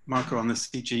Marco on the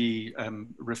CG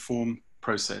reform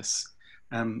process.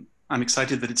 I'm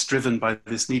excited that it's driven by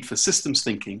this need for systems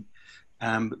thinking,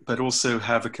 but also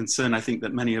have a concern, I think,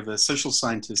 that many of the social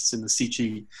scientists in the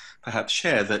CG perhaps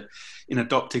share, that in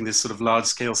adopting this sort of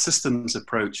large-scale systems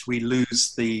approach, we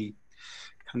lose the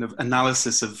kind of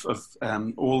analysis of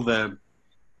all the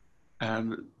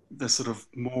sort of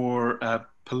more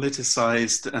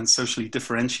politicized and socially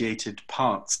differentiated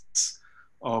parts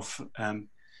of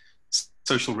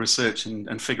social research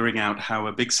and figuring out how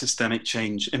a big systemic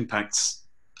change impacts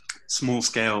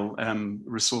small-scale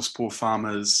resource-poor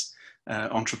farmers,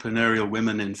 entrepreneurial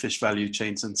women in fish value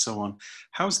chains, and so on.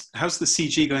 How's the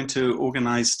CG going to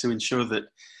organize to ensure that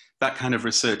that kind of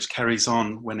research carries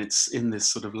on when it's in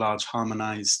this sort of large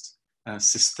harmonized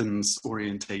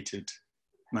systems-orientated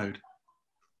mode?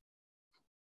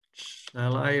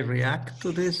 Shall I react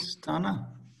to this, Tana?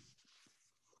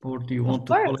 Or do you want of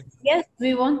to course. call it? Yes,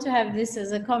 we want to have this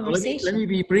as a conversation. Let me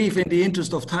be brief in the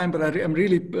interest of time, but I'm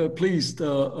really pleased,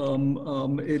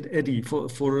 Eddie,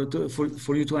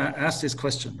 for you to ask this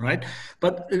question, right?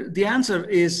 But the answer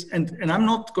is, and I'm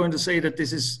not going to say that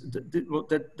this is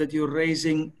that you're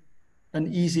raising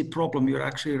an easy problem. You're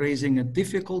actually raising a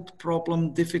difficult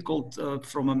problem, difficult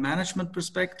from a management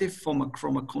perspective, from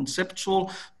a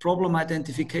conceptual problem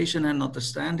identification and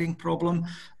understanding problem,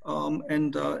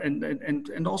 and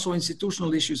also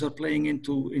institutional issues are playing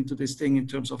into this thing in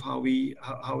terms of how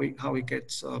it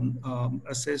gets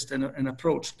assessed and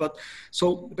approached. But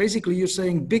so basically, you're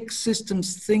saying big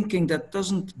systems thinking that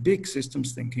doesn't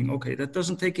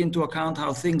take into account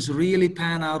how things really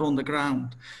pan out on the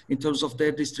ground in terms of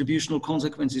their distributional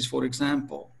consequences, for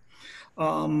example,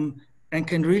 and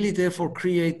can really therefore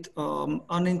create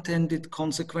unintended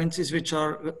consequences which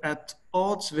are at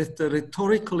odds with the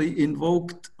rhetorically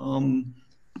invoked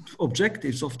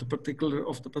objectives of the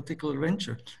particular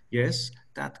venture. Yes,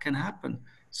 that can happen.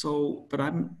 So,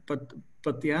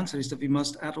 but the answer is that we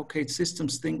must advocate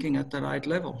systems thinking at the right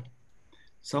level.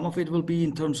 Some of it will be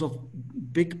in terms of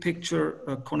big picture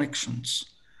connections.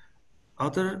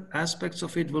 Other aspects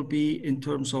of it will be in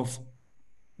terms of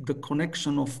the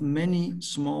connection of many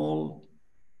small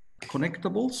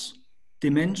connectables,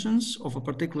 dimensions of a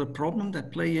particular problem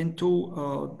that play into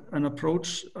an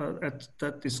approach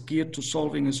that is geared to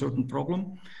solving a certain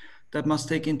problem. That must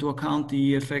take into account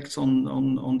the effects on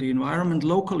the environment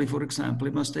locally, for example.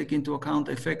 It must take into account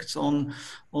effects on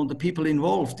the people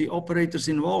involved, the operators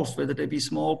involved, whether they be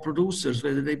small producers,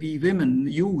 whether they be women,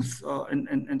 youth,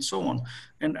 and so on.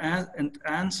 And ask and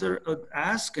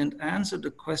answer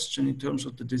the question in terms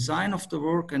of the design of the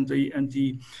work and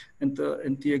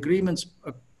the agreements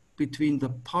between the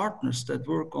partners that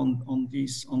work on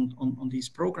these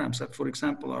programs that, for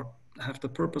example, have the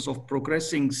purpose of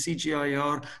progressing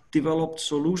CGIAR developed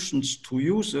solutions to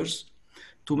users,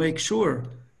 to make sure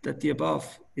that the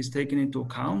above is taken into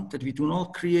account, that we do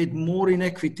not create more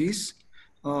inequities,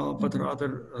 but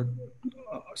rather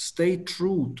stay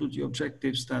true to the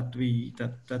objectives that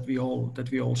we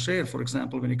all share. For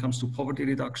example, when it comes to poverty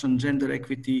reduction, gender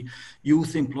equity,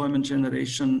 youth employment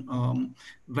generation,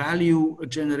 value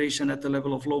generation at the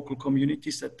level of local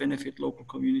communities that benefit local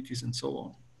communities, and so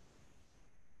on.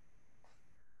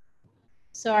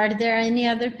 So are there any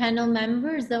other panel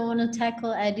members that want to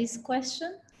tackle Eddie's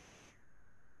question?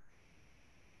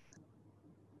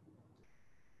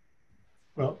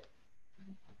 Well,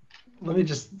 let me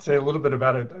just say a little bit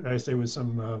about it, I say with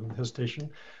some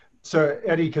hesitation. So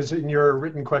Eddie, because in your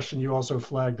written question, you also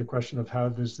flagged the question of how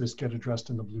does this get addressed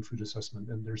in the Blue Food Assessment?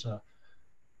 And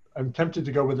I'm tempted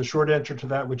to go with a short answer to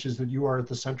that, which is that you are at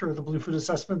the center of the Blue Food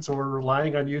Assessment. So we're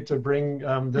relying on you to bring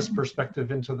this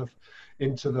perspective into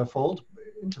the fold,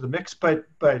 into the mix. But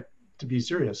to be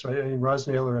serious, right? I mean, Roz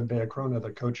Naylor and Bea Krona,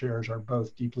 the co-chairs, are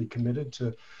both deeply committed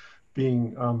to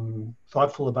being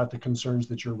thoughtful about the concerns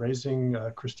that you're raising.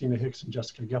 Christina Hicks and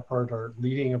Jessica Gephardt are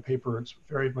leading a paper. It's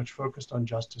very much focused on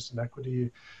justice and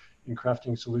equity in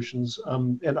crafting solutions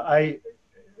in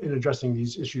addressing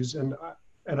these issues.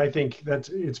 And I think that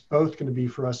it's both going to be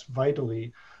for us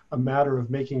vitally a matter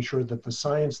of making sure that the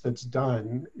science that's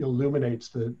done illuminates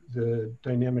the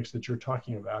dynamics that you're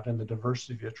talking about and the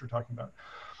diversity that you're talking about.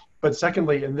 But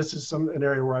secondly, and this is an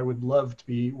area where I would love to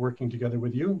be working together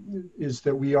with you, is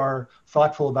that we are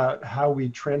thoughtful about how we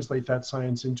translate that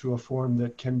science into a form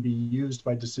that can be used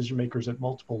by decision makers at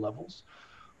multiple levels,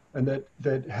 and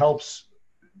that helps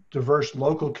diverse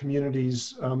local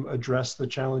communities address the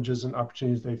challenges and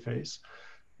opportunities they face,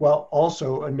 while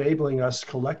also enabling us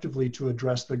collectively to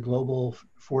address the global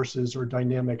forces or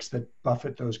dynamics that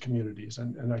buffet those communities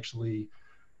and actually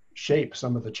shape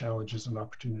some of the challenges and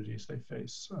opportunities they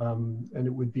face. And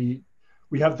it would be,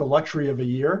 we have the luxury of a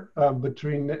year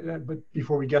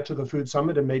before we get to the Food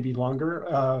Summit, and maybe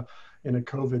longer in a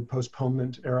COVID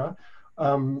postponement era.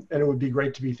 And it would be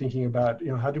great to be thinking about,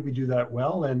 how do we do that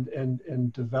well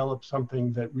and develop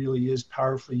something that really is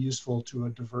powerfully useful to a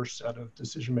diverse set of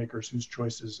decision makers whose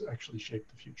choices actually shape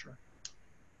the future.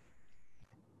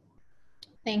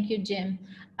 Thank you, Jim.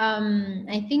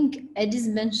 I think Eddie's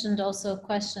mentioned also a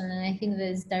question, and I think that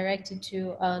is directed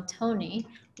to Tony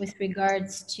with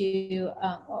regards to,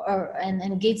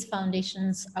 and Gates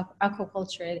Foundation's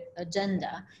aquaculture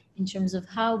agenda in terms of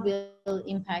how will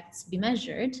impacts be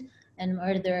measured, and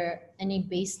are there any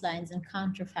baselines and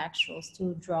counterfactuals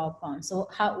to draw upon? So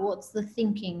what's the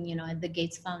thinking, at the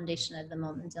Gates Foundation at the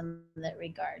moment in that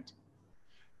regard?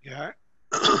 Yeah,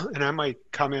 and I might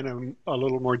comment a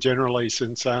little more generally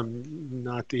since I'm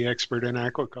not the expert in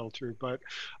aquaculture, but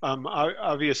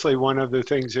obviously one of the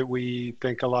things that we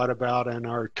think a lot about and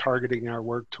are targeting our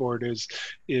work toward is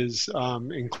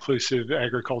inclusive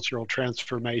agricultural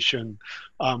transformation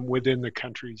within the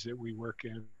countries that we work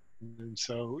in. And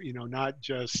so, not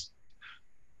just,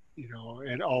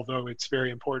 and although it's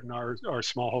very important, our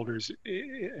smallholders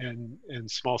and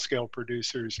small scale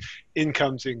producers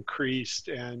incomes increased,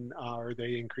 and are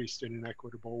they increased in an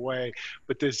equitable way?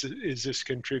 But is this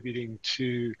contributing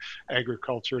to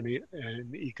agriculture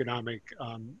and economic,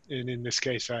 and in this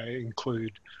case, I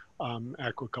include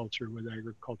aquaculture with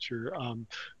agriculture,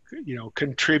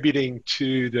 contributing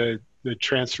to the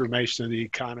transformation of the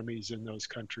economies in those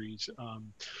countries.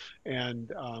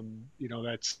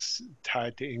 That's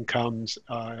tied to incomes,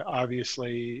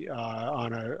 obviously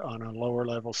on a lower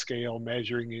level scale,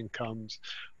 measuring incomes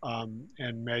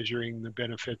and measuring the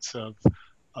benefits of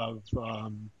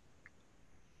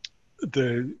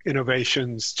the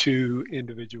innovations to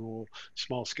individual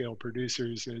small scale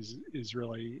producers is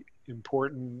really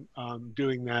important.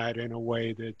 Doing that in a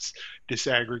way that's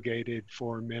disaggregated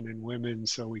for men and women,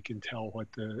 so we can tell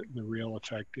what the real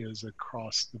effect is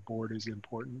across the board, is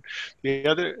important. The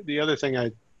other thing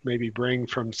I maybe bring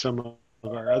from some of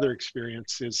our other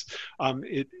experiences,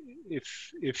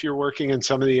 if you're working in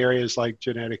some of the areas like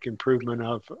genetic improvement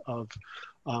of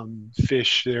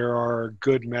fish, there are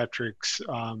good metrics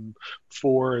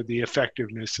for the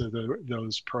effectiveness of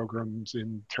those programs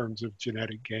in terms of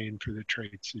genetic gain for the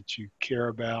traits that you care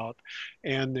about.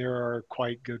 And there are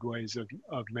quite good ways of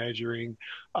measuring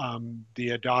the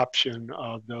adoption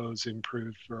of those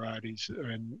improved varieties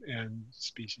and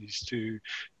species to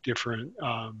different,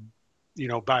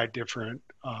 by different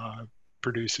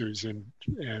producers and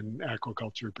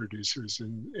aquaculture producers,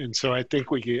 and so I think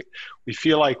we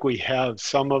feel like we have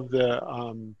some of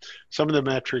the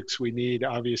metrics we need.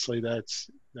 Obviously, that's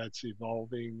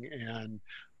evolving, and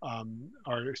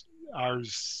our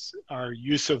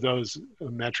use of those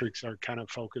metrics are kind of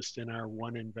focused in our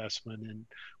one investment in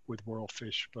with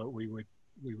WorldFish, but we would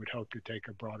hope to take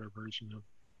a broader version of,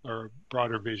 or a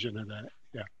broader vision of that.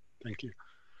 Yeah, thank you.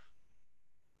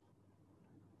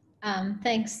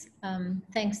 Thanks,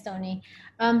 Tony.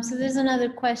 So there's another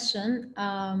question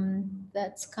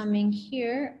that's coming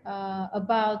here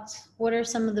about what are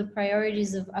some of the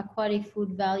priorities of aquatic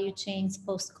food value chains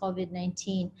post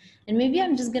COVID-19, and maybe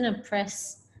I'm just gonna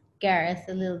press Gareth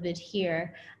a little bit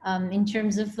here in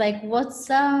terms of like what's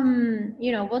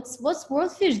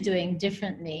WorldFish doing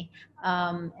differently,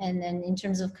 and then in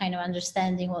terms of kind of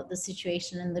understanding what the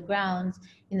situation in the ground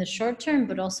in the short term,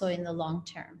 but also in the long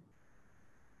term.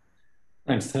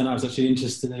 Thanks, Tana. I was actually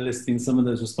interested in listening to some of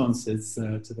those responses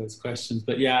to those questions.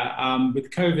 But yeah,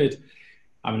 with COVID,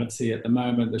 I mean, let's see, at the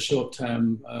moment, the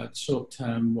short-term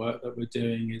work that we're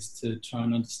doing is to try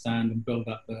and understand and build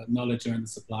up the knowledge around the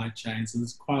supply chain. So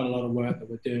there's quite a lot of work that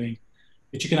we're doing,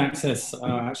 which you can access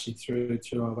actually through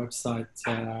our website,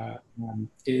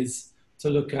 is to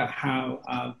look at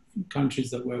how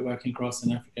countries that we're working across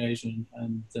in Africa, Asia,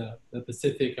 and the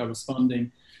Pacific are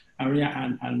responding and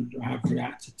have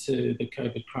reacted to the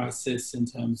COVID crisis in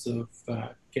terms of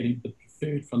getting the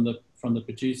food from the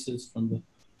producers, from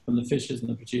the fishers and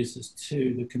the producers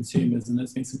to the consumers. And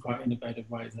there's been some quite innovative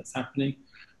ways that's happening,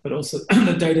 but also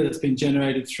the data that's been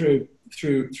generated through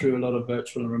a lot of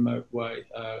virtual and remote way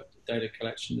data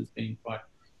collection has been quite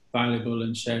valuable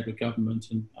and shared with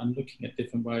government, and looking at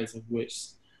different ways of which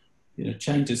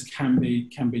changes can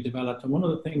be developed. And one of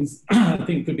the things I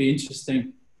think could be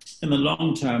interesting in the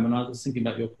long term, and I was thinking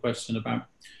about your question about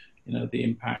the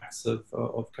impacts of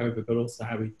COVID, but also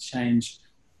how we change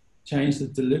the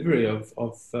delivery of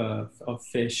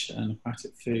fish and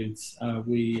aquatic foods.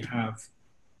 We have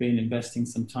been investing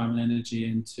some time and energy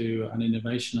into an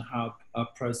innovation hub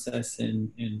process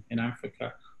in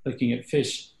Africa, looking at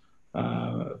Fish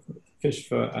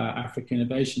for Africa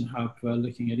Innovation Hub,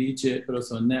 looking at Egypt, but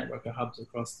also a network of hubs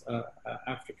across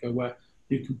Africa where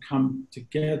you can come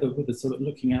together with it, sort of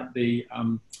looking at the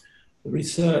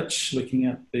research, looking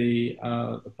at the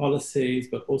policies,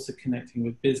 but also connecting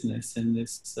with business in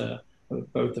this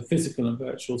both the physical and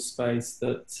virtual space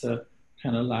that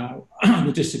can allow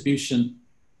the distribution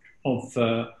of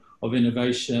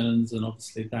innovations, and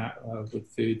obviously that with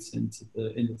foods into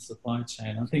the supply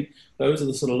chain. I think those are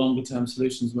the sort of longer term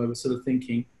solutions where we're sort of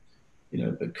thinking,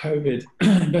 the COVID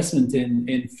investment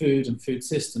in food and food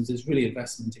systems is really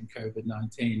investment in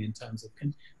COVID-19 in terms of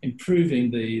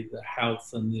improving the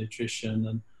health and nutrition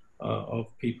and of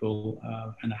people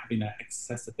and having that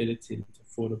accessibility to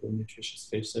affordable, nutritious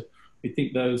fish. So we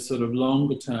think those sort of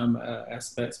longer term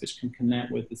aspects which can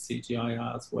connect with the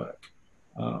CGIAR's work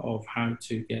of how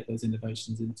to get those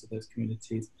innovations into those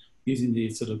communities using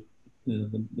these sort of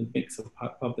the mix of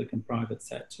public and private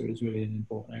sector is really an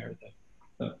important area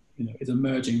that is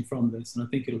emerging from this, and I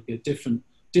think it'll be a different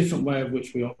way of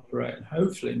which we operate, and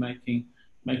hopefully making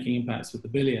impacts with the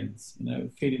billions,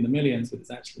 feeding the millions, but it's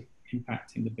actually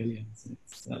impacting the billions.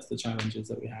 That's the challenges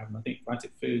that we have, and I think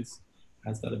aquatic foods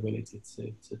has that ability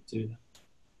to do that.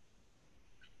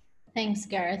 Thanks,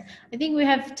 Gareth. I think we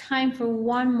have time for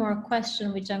one more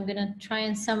question, which I'm going to try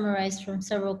and summarize from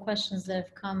several questions that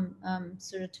have come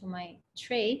sort of to my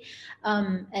tray.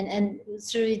 And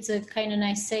sort of it's a kind of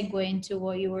nice segue into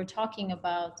what you were talking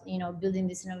about, building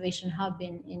this innovation hub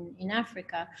in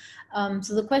Africa.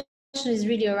 So the question is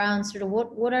really around sort of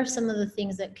what are some of the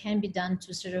things that can be done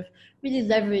to sort of really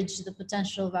leverage the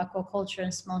potential of aquaculture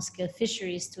and small-scale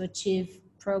fisheries to achieve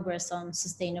progress on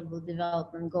sustainable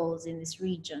development goals in this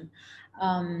region.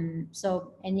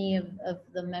 So any of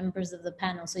the members of the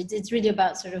panel, so it's really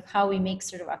about sort of how we make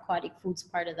sort of aquatic foods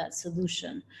part of that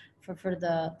solution for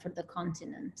the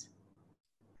continent.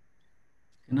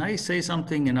 Can I say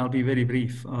something, and I'll be very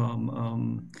brief?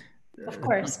 Of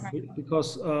course.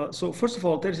 Because, so first of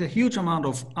all, there's a huge amount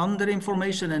of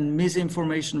underinformation and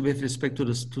misinformation with respect to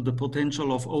the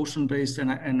potential of ocean-based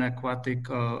and aquatic,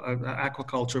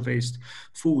 aquaculture-based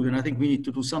food. And I think we need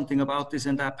to do something about this,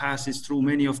 and that passes through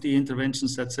many of the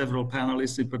interventions that several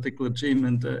panelists, in particular Jim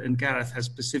and Gareth, has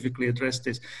specifically addressed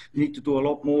this. We need to do a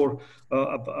lot more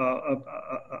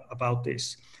about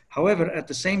this. However, at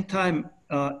the same time,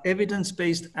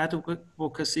 evidence-based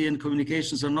advocacy and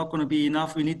communications are not going to be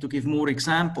enough. We need to give more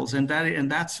examples, and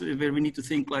that's where we need to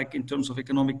think like in terms of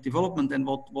economic development and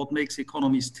what makes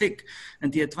economies tick.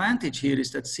 And the advantage here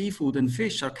is that seafood and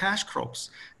fish are cash crops.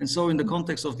 And so in the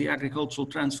context of the agricultural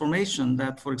transformation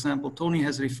that, for example, Tony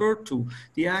has referred to,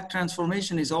 the ag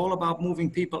transformation is all about moving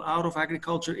people out of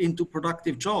agriculture into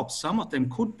productive jobs. Some of them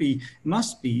could be,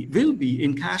 must be, will be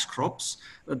in cash crops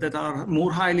that are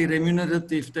more highly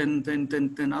remunerative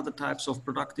than other types of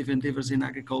productive endeavors in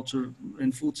agriculture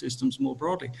and food systems more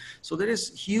broadly. So there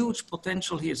is huge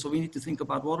potential here. So we need to think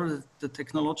about what are the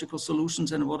technological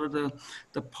solutions and what are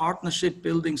the partnership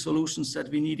building solutions that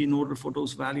we need in order for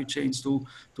those value chains to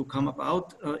come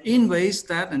about in ways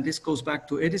that, and this goes back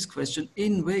to Eddie's question,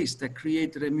 in ways that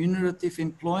create remunerative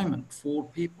employment for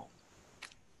people.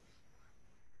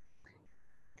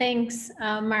 Thanks,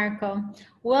 Marco.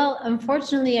 Well,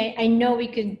 unfortunately, I know we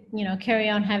could, carry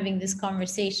on having this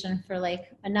conversation for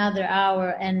like another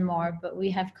hour and more, but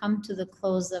we have come to the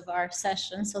close of our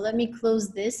session. So let me close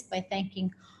this by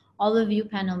thanking all of you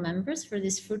panel members for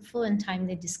this fruitful and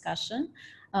timely discussion,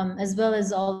 as well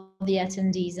as all the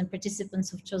attendees and participants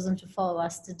who've chosen to follow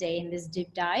us today in this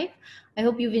deep dive. I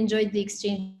hope you've enjoyed the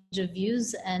exchange of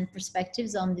views and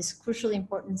perspectives on this crucial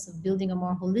importance of building a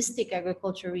more holistic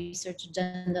agriculture research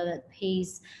agenda that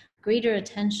pays greater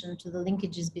attention to the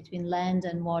linkages between land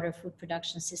and water food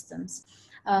production systems.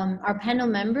 Our panel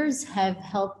members have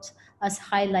helped us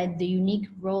highlight the unique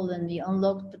role and the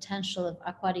unlocked potential of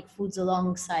aquatic foods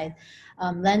alongside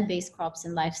land-based crops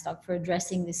and livestock for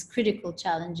addressing these critical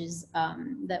challenges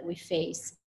that we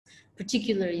face,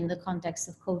 particularly in the context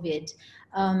of COVID.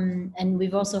 And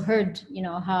we've also heard,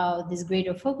 how this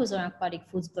greater focus on aquatic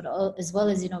foods, but as well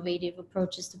as innovative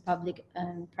approaches to public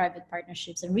and private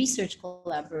partnerships and research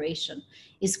collaboration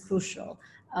is crucial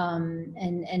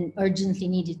and urgently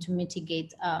needed to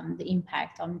mitigate the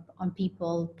impact on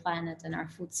people, planet, and our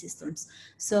food systems.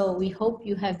 So we hope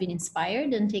you have been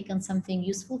inspired and taken something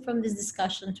useful from this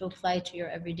discussion to apply to your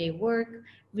everyday work,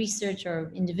 research, or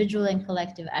individual and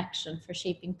collective action for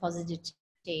shaping positive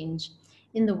change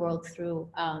in the world through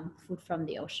food from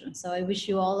the ocean. So I wish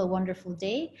you all a wonderful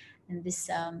day, and this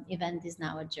event is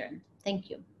now adjourned. Thank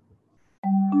you.